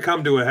going to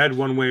come to a head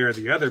one way or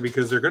the other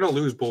because they're going to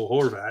lose Bo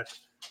Horvat.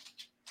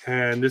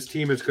 And this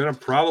team is going to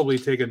probably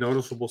take a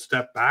noticeable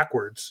step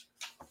backwards.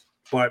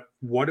 But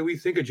what do we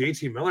think of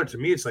JT Miller? To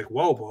me, it's like,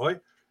 whoa, boy.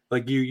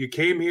 Like you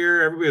came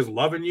here, everybody's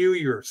loving you.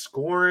 You're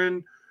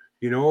scoring.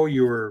 You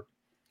were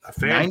a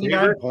fan 99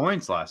 favorite.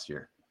 Points last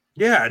year.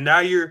 Yeah, and now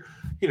you're,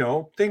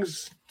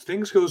 things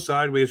go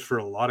sideways for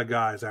a lot of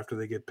guys after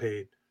they get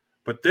paid.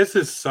 But this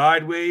is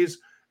sideways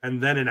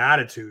and then an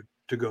attitude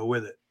to go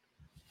with it.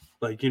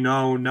 Like,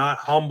 not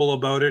humble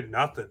about it,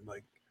 nothing.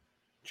 Like,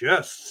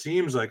 just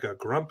seems like a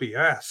grumpy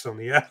ass on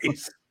the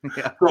ice.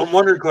 Yeah. So I'm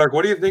wondering, Clark,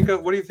 what do you think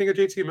of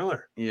JT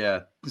Miller? Yeah.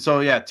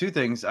 So two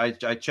things. I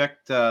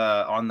checked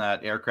on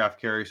that aircraft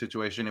carrier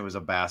situation. It was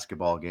a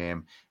basketball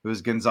game. It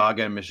was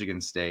Gonzaga and Michigan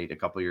State a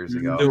couple years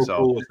ago.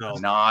 So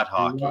not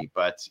hockey,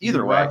 but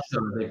either way.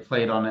 They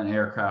played on an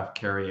aircraft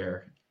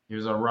carrier. It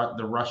was the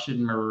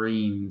Russian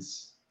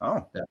Marines.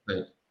 Oh. That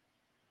played.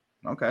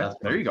 Okay.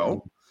 There you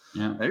go.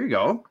 Yeah. There you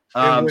go.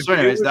 So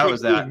anyways, that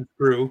was that.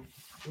 True.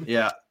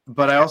 Yeah.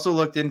 But I also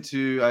looked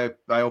into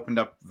I opened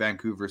up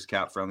Vancouver's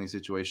cap friendly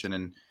situation,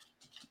 and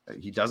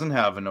he doesn't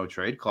have a no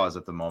trade clause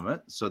at the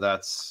moment. So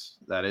that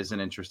is an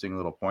interesting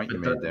little point you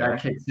made there.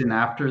 That kicks in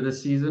after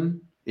this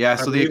season. Yeah,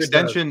 so the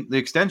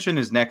extension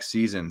is next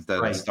season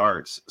that it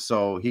starts.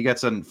 So he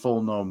gets a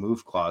full no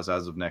move clause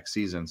as of next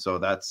season. So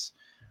that's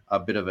a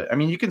bit of it. I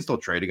mean, you can still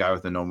trade a guy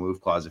with a no move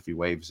clause if he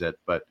waives it,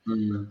 but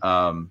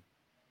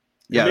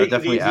yeah, it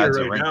definitely adds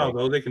a wrinkle. Now,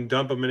 though, they can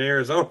dump him in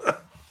Arizona.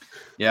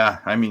 Yeah.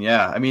 I mean,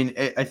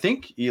 I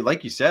think,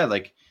 like you said,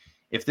 like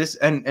if this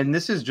and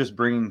this is just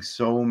bringing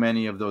so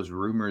many of those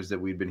rumors that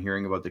we've been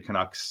hearing about the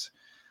Canucks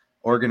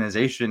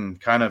organization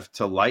kind of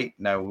to light.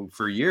 Now,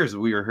 for years,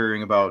 we were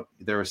hearing about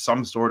there was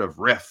some sort of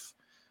riff.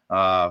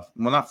 Well,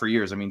 not for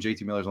years. I mean,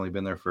 JT Miller's only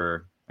been there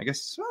for, I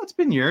guess, it's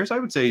been years. I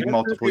would say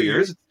multiple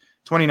years.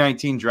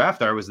 2019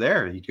 draft, I was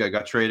there. He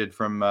got traded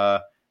from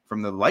the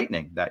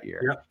Lightning that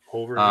year. Yeah,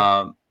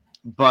 over.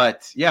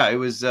 But yeah, it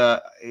was.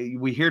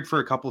 We heard for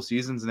a couple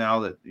seasons now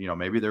that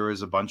maybe there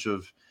was a bunch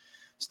of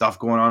stuff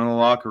going on in the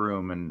locker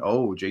room, and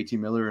JT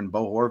Miller and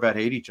Bo Horvat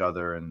hate each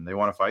other, and they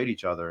want to fight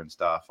each other and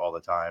stuff all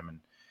the time. And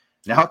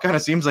now it kind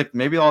of seems like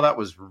maybe all that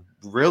was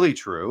really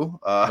true.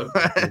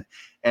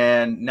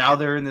 And now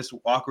they're in this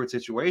awkward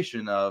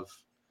situation of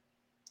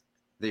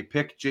they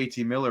pick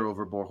JT Miller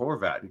over Bo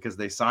Horvat because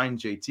they signed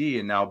JT,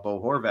 and now Bo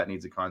Horvat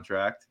needs a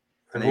contract,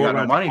 and they got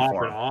no money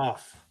for him.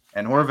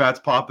 And Horvat's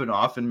popping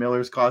off, and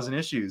Miller's causing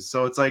issues.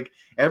 So it's like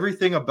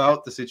everything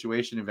about the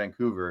situation in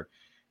Vancouver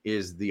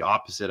is the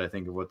opposite, I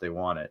think, of what they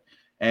wanted.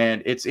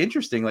 And it's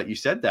interesting that you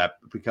said that,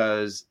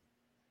 because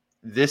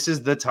this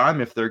is the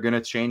time if they're going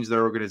to change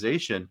their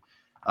organization.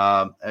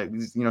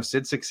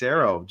 Sid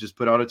Sixero just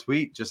put out a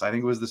tweet, I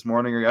think it was this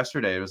morning or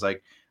yesterday. It was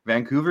like,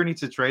 Vancouver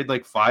needs to trade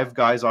like 5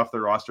 guys off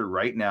their roster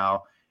right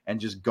now and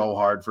just go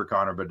hard for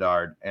Connor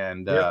Bedard.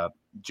 And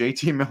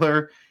JT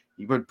Miller,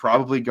 he would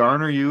probably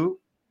garner you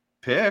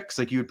picks.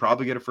 Like, you would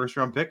probably get a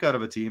first-round pick out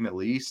of a team at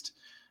least.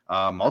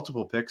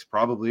 Multiple picks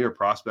probably, or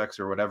prospects,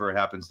 or whatever it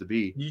happens to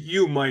be.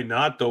 You might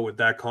not, though, with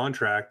that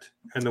contract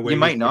and the way you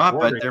might not,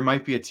 but there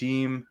might be a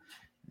team.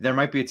 There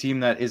might be a team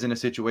that is in a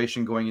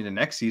situation going into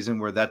next season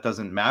where that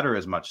doesn't matter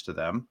as much to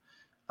them.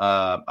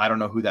 I don't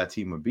know who that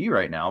team would be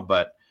right now,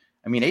 but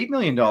I mean, $8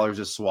 million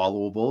is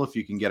swallowable if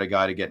you can get a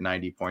guy to get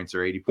 90 points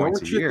or 80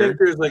 points a year. Don't you think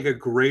there's like a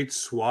great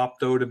swap,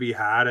 though, to be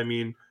had? I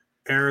mean,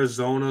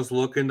 Arizona's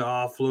looking to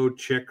offload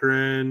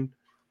Chychrun.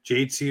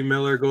 JT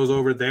Miller goes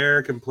over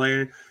there, can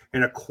play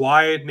in a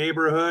quiet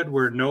neighborhood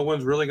where no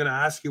one's really going to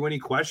ask you any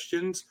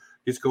questions.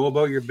 Just go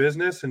about your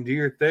business and do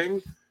your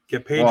thing.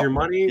 Get paid your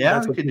money.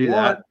 Yeah, we could do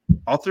that.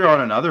 I'll throw out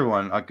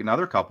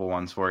another couple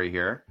ones for you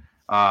here.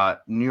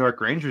 New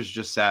York Rangers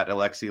just sat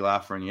Alexis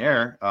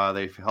Lafreniere.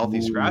 They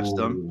healthy scratched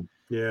them.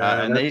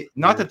 Yeah, and they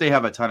not that they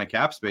have a ton of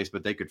cap space,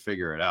 but they could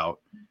figure it out.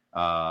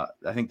 I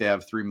think they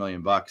have $3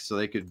 million, so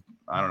they could,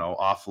 I don't know,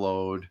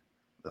 offload.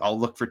 I'll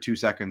look for 2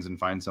 seconds and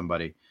find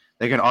somebody.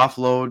 They can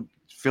offload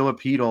Philip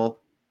Hedl,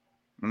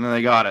 and then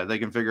they got it. They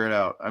can figure it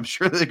out. I'm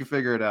sure they can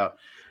figure it out.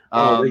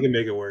 They can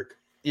make it work.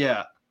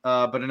 Yeah,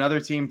 but another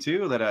team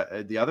too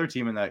the other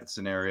team in that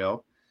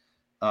scenario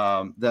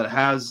that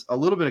has a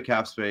little bit of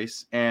cap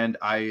space, and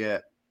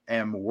I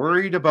am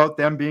worried about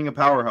them being a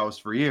powerhouse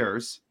for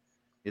years,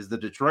 is the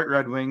Detroit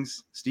Red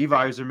Wings. Steve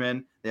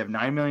Yzerman. They have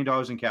 $9 million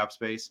in cap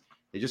space.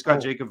 They just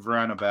got Jacob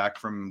Vrana back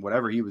from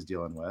whatever he was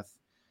dealing with.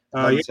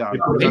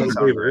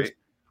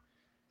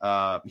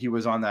 He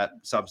was on that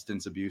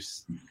substance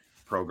abuse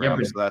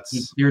program, so that's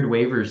he cleared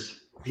waivers.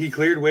 He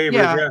cleared waivers.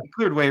 Yeah, he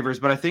cleared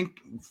waivers, but I think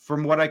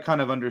from what I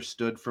kind of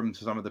understood from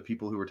some of the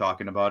people who were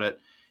talking about it,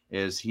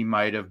 is he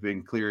might have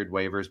been cleared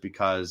waivers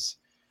because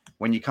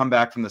when you come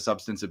back from the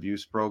substance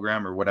abuse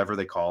program, or whatever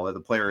they call it, the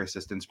player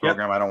assistance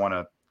program, I don't want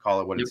to call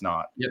it what it's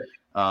not.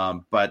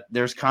 But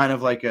there's kind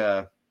of like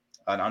an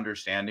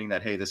understanding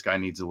that, hey, this guy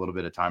needs a little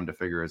bit of time to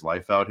figure his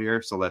life out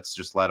here, so let's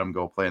just let him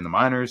go play in the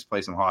minors,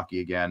 play some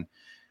hockey again,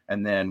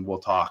 and then we'll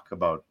talk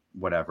about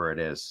whatever it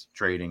is,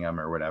 trading him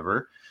or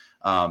whatever.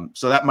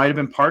 So that might have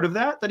been part of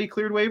that he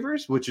cleared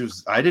waivers, which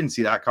is, I didn't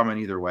see that coming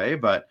either way,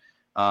 but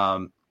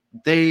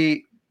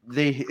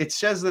it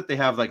says that they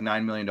have like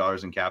 $9 million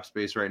in cap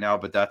space right now,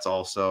 but that's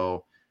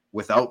also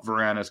without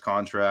Vrana's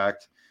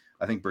contract.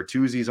 I think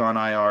Bertuzzi's on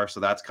IR, so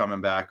that's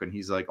coming back, and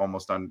he's like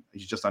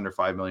he's just under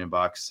 $5 million.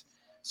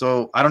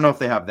 So I don't know if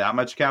they have that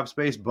much cap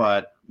space,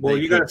 but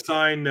you got to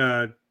sign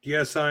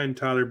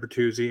Tyler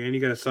Bertuzzi, and you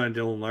got to sign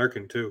Dylan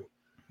Larkin too.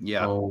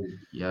 Yeah. Oh,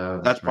 yeah.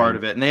 That's part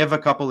of it. And they have a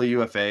couple of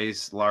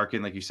UFAs,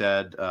 Larkin, like you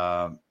said.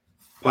 But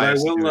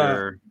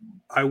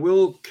I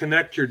will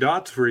connect your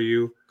dots for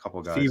you.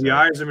 Couple guys. Stevie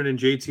Yzerman and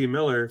JT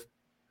Miller,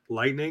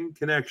 Lightning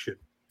connection.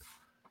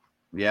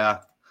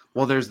 Yeah.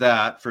 Well, there's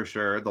that for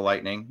sure. The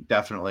Lightning,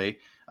 definitely.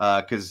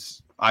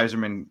 Because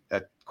Yzerman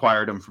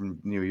acquired him from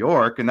New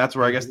York, and that's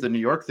where I guess the New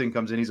York thing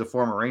comes in. He's a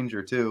former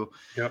Ranger too.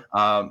 Yep.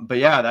 But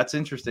yeah, that's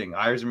interesting.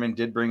 Yzerman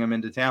did bring him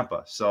into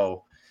Tampa.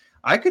 So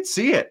I could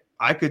see it.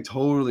 I could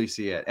totally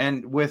see it.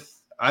 And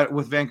with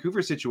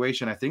Vancouver's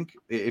situation, I think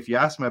if you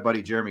ask my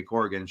buddy Jeremy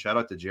Corrigan, shout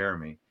out to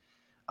Jeremy,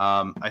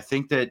 I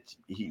think that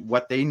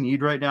what they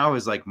need right now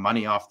is like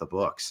money off the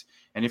books.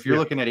 And if you're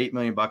looking at $8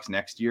 million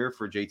next year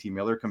for JT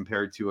Miller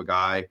compared to a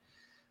guy,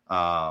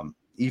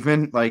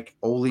 even like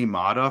Oli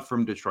Mata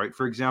from Detroit,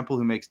 for example,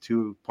 who makes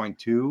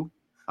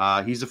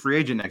 2.2, he's a free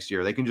agent next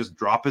year. They can just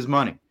drop his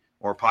money.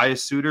 Or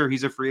Pius Suter,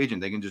 he's a free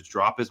agent. They can just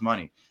drop his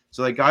money.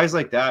 So like guys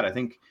like that, I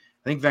think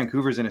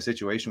Vancouver's in a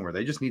situation where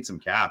they just need some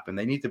cap, and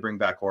they need to bring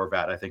back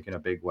Horvat, I think, in a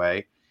big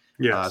way.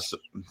 Yes. So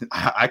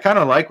I kind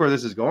of like where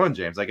this is going,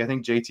 James. Like, I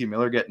think JT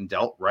Miller getting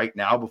dealt right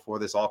now before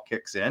this all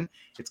kicks in.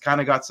 It's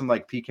kind of got some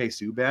like PK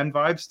Subban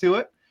vibes to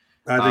it.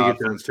 I think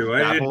it does too.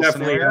 It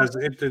definitely has.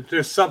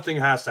 There's something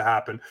has to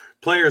happen.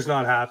 Player's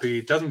not happy.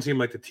 It doesn't seem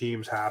like the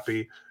team's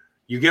happy.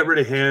 You get rid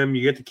of him.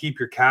 You get to keep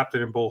your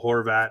captain and Bo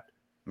Horvat.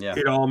 Yeah.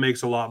 It all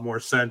makes a lot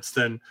more sense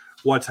than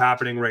what's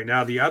happening right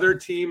now. The other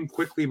team,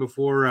 quickly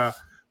before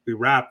we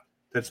wrap,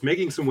 that's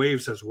making some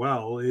waves as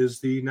well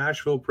is the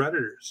Nashville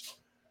Predators.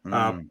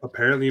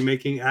 apparently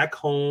making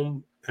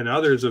Ekholm and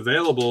others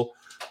available.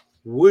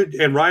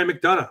 And Ryan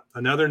McDonough,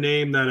 another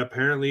name that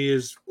apparently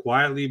is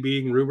quietly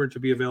being rumored to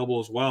be available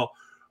as well.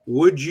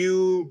 Would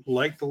you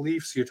like the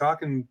Leafs? You're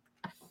talking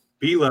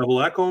B level.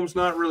 Ekholm's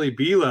not really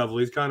B level.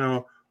 He's kind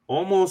of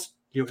almost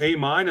A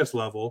minus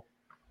level.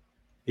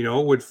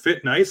 Would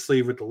fit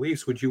nicely with the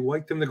Leafs. Would you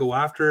like them to go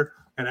after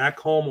an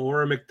Ekholm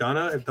or a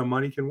McDonough if the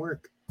money can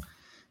work?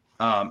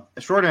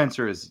 Short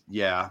answer is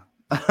yeah.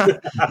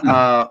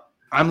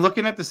 I'm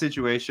looking at the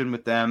situation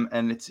with them,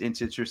 and it's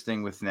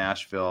interesting with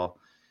Nashville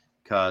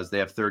because they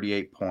have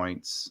 38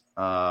 points,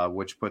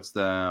 which puts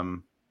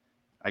them,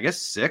 I guess,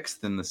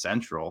 6th in the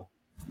Central,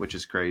 which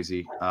is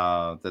crazy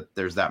that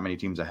there's that many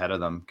teams ahead of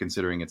them,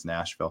 considering it's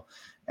Nashville.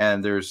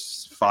 And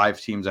there's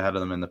 5 teams ahead of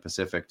them in the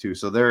Pacific too.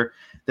 So they're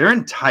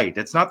in tight.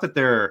 It's not that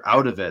they're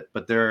out of it,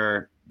 but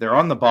they're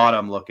on the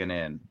bottom looking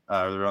in.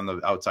 They're on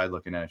the outside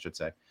looking in, I should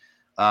say.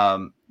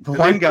 The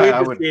one guy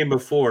I would game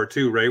before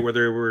too, right, where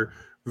they were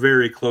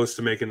very close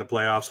to making the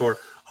playoffs or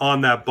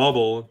on that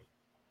bubble.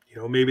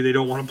 Maybe they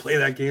don't want to play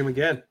that game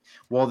again.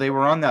 Well, they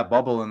were on that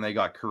bubble and they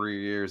got career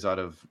years out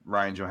of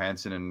Ryan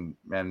Johansson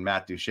and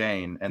Matt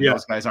Duchene, and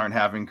those guys aren't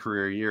having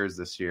career years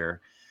this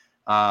year.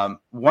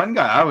 One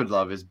guy I would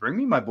love is bring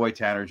me my boy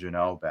Tanner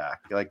Jeannot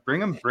back. Like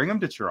bring him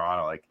to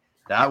Toronto. Like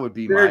that would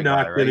be They're my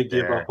not guy going to right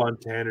give there. up on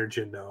Tanner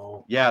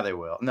Jeannot. Yeah, they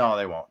will. No,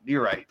 they won't.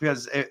 You're right.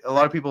 Because a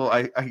lot of people,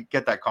 I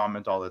get that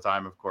comment all the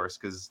time, of course,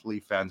 because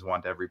Leaf fans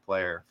want every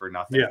player for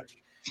nothing. Yeah.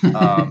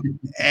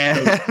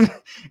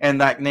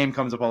 And that name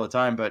comes up all the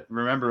time. But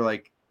remember,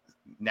 like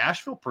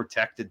Nashville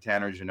protected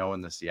Tanner Jeannot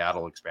in the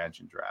Seattle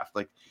expansion draft.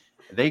 Like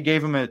they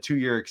gave him a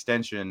 2-year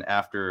extension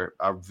after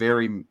a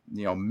very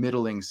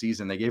middling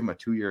season. They gave him a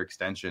 2-year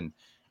extension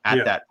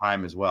at that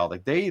time as well.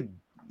 Like they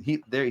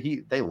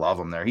love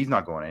him there. He's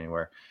not going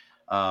anywhere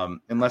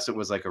unless it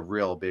was like a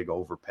real big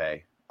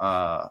overpay,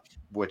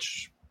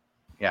 which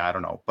I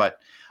don't know. But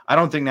I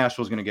don't think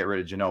Nashville's going to get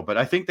rid of Jeannot. But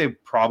I think they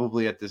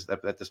probably at this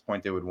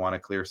point they would want to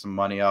clear some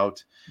money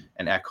out,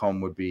 and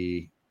Ekholm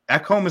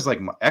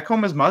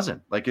is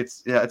Muzzin. Like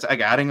it's like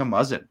adding a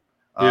Muzzin.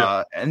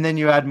 And then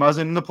you add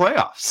Muzzin in the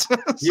playoffs.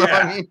 So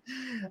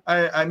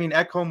I mean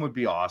Ekholm would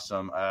be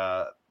awesome.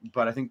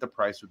 But I think the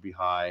price would be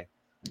high.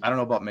 I don't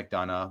know about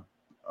McDonough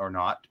or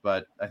not,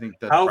 but I think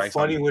how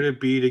funny would it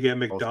be to get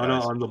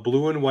McDonough on the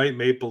blue and white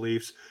Maple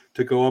Leafs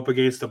to go up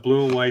against the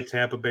blue and white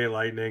Tampa Bay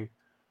Lightning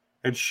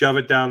and shove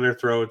it down their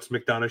throats,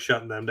 McDonough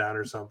shutting them down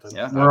or something.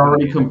 Yeah, we're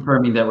already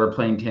confirming that we're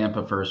playing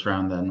Tampa first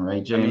round then,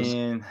 right, James?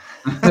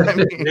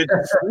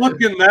 It's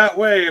looking that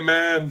way,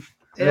 man.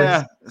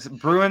 Yeah,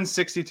 Bruins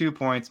 62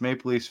 points,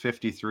 Maple Leafs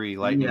 53,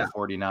 Lightning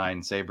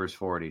 49, Sabres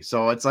 40.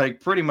 So it's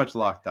like pretty much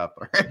locked up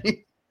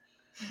already,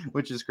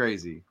 which is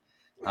crazy.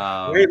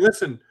 Hey,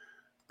 listen,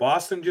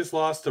 Boston just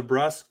lost to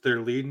Brusque,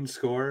 their leading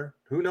scorer.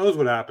 Who knows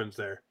what happens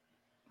there?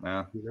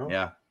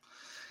 Yeah.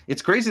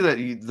 It's crazy that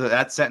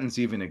that sentence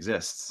even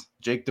exists.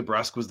 Jake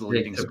DeBrusk was the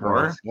leading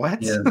scorer.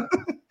 What?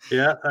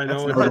 Yeah, I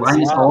know.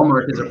 Linus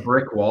Ullmark is a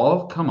brick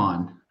wall. Come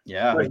on.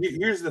 Yeah. But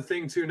here's the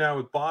thing, too, now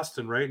with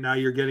Boston, right? Now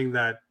you're getting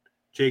that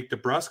Jake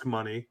DeBrusk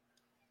money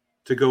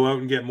to go out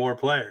and get more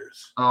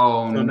players.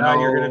 Oh, so now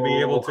you're going to be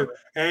able to.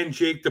 And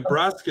Jake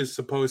DeBrusk is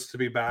supposed to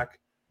be back.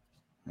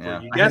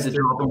 Yeah. I had to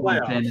drop him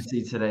on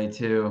fantasy today,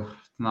 too.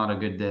 It's not a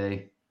good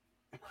day.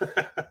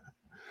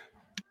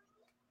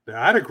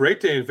 I had a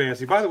great day in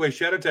fantasy. By the way,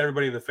 shout out to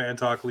everybody in the Fan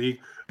Talk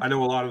League. I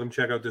know a lot of them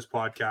check out this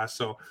podcast.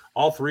 So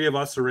all 3 of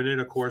us are in it.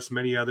 Of course,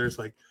 many others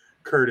like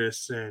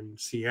Curtis and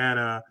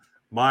Sienna,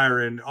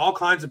 Myron, all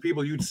kinds of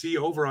people you'd see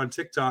over on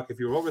TikTok. If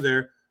you're over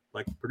there,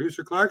 like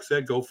producer Clark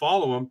said, go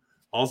follow him.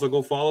 Also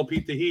go follow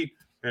Pete the Heat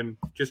and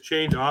just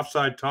change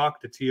Offside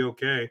Talk to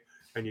TOK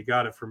and you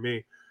got it from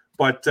me.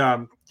 But,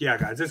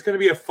 guys, it's going to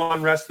be a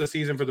fun rest of the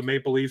season for the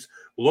Maple Leafs.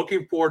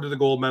 Looking forward to the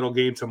gold medal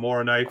game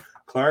tomorrow night.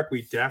 Clark,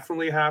 we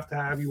definitely have to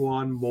have you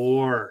on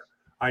more.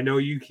 I know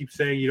you keep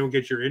saying you don't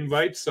get your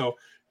invites, so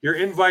your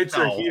invites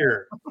are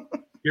here.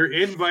 Your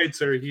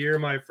invites are here,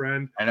 my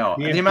friend. I know.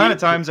 The amount of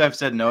times I've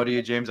said no to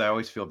you, James, I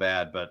always feel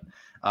bad. But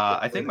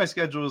I think my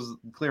schedule is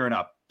clearing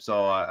up,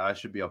 so I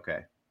should be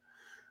okay.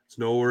 It's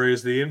no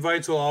worries. The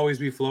invites will always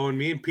be flowing.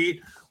 Me and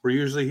Pete, we're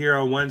usually here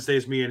on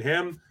Wednesdays, me and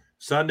him.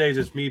 Sundays,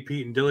 it's me,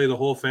 Pete, and Dilly. The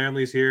whole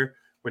family's here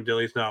when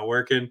Dilly's not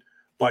working.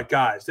 But,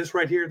 guys, this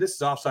right here, this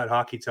is Offside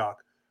Hockey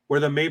Talk, where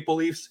the Maple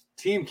Leafs,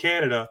 Team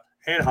Canada,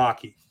 and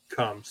hockey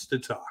comes to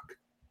talk.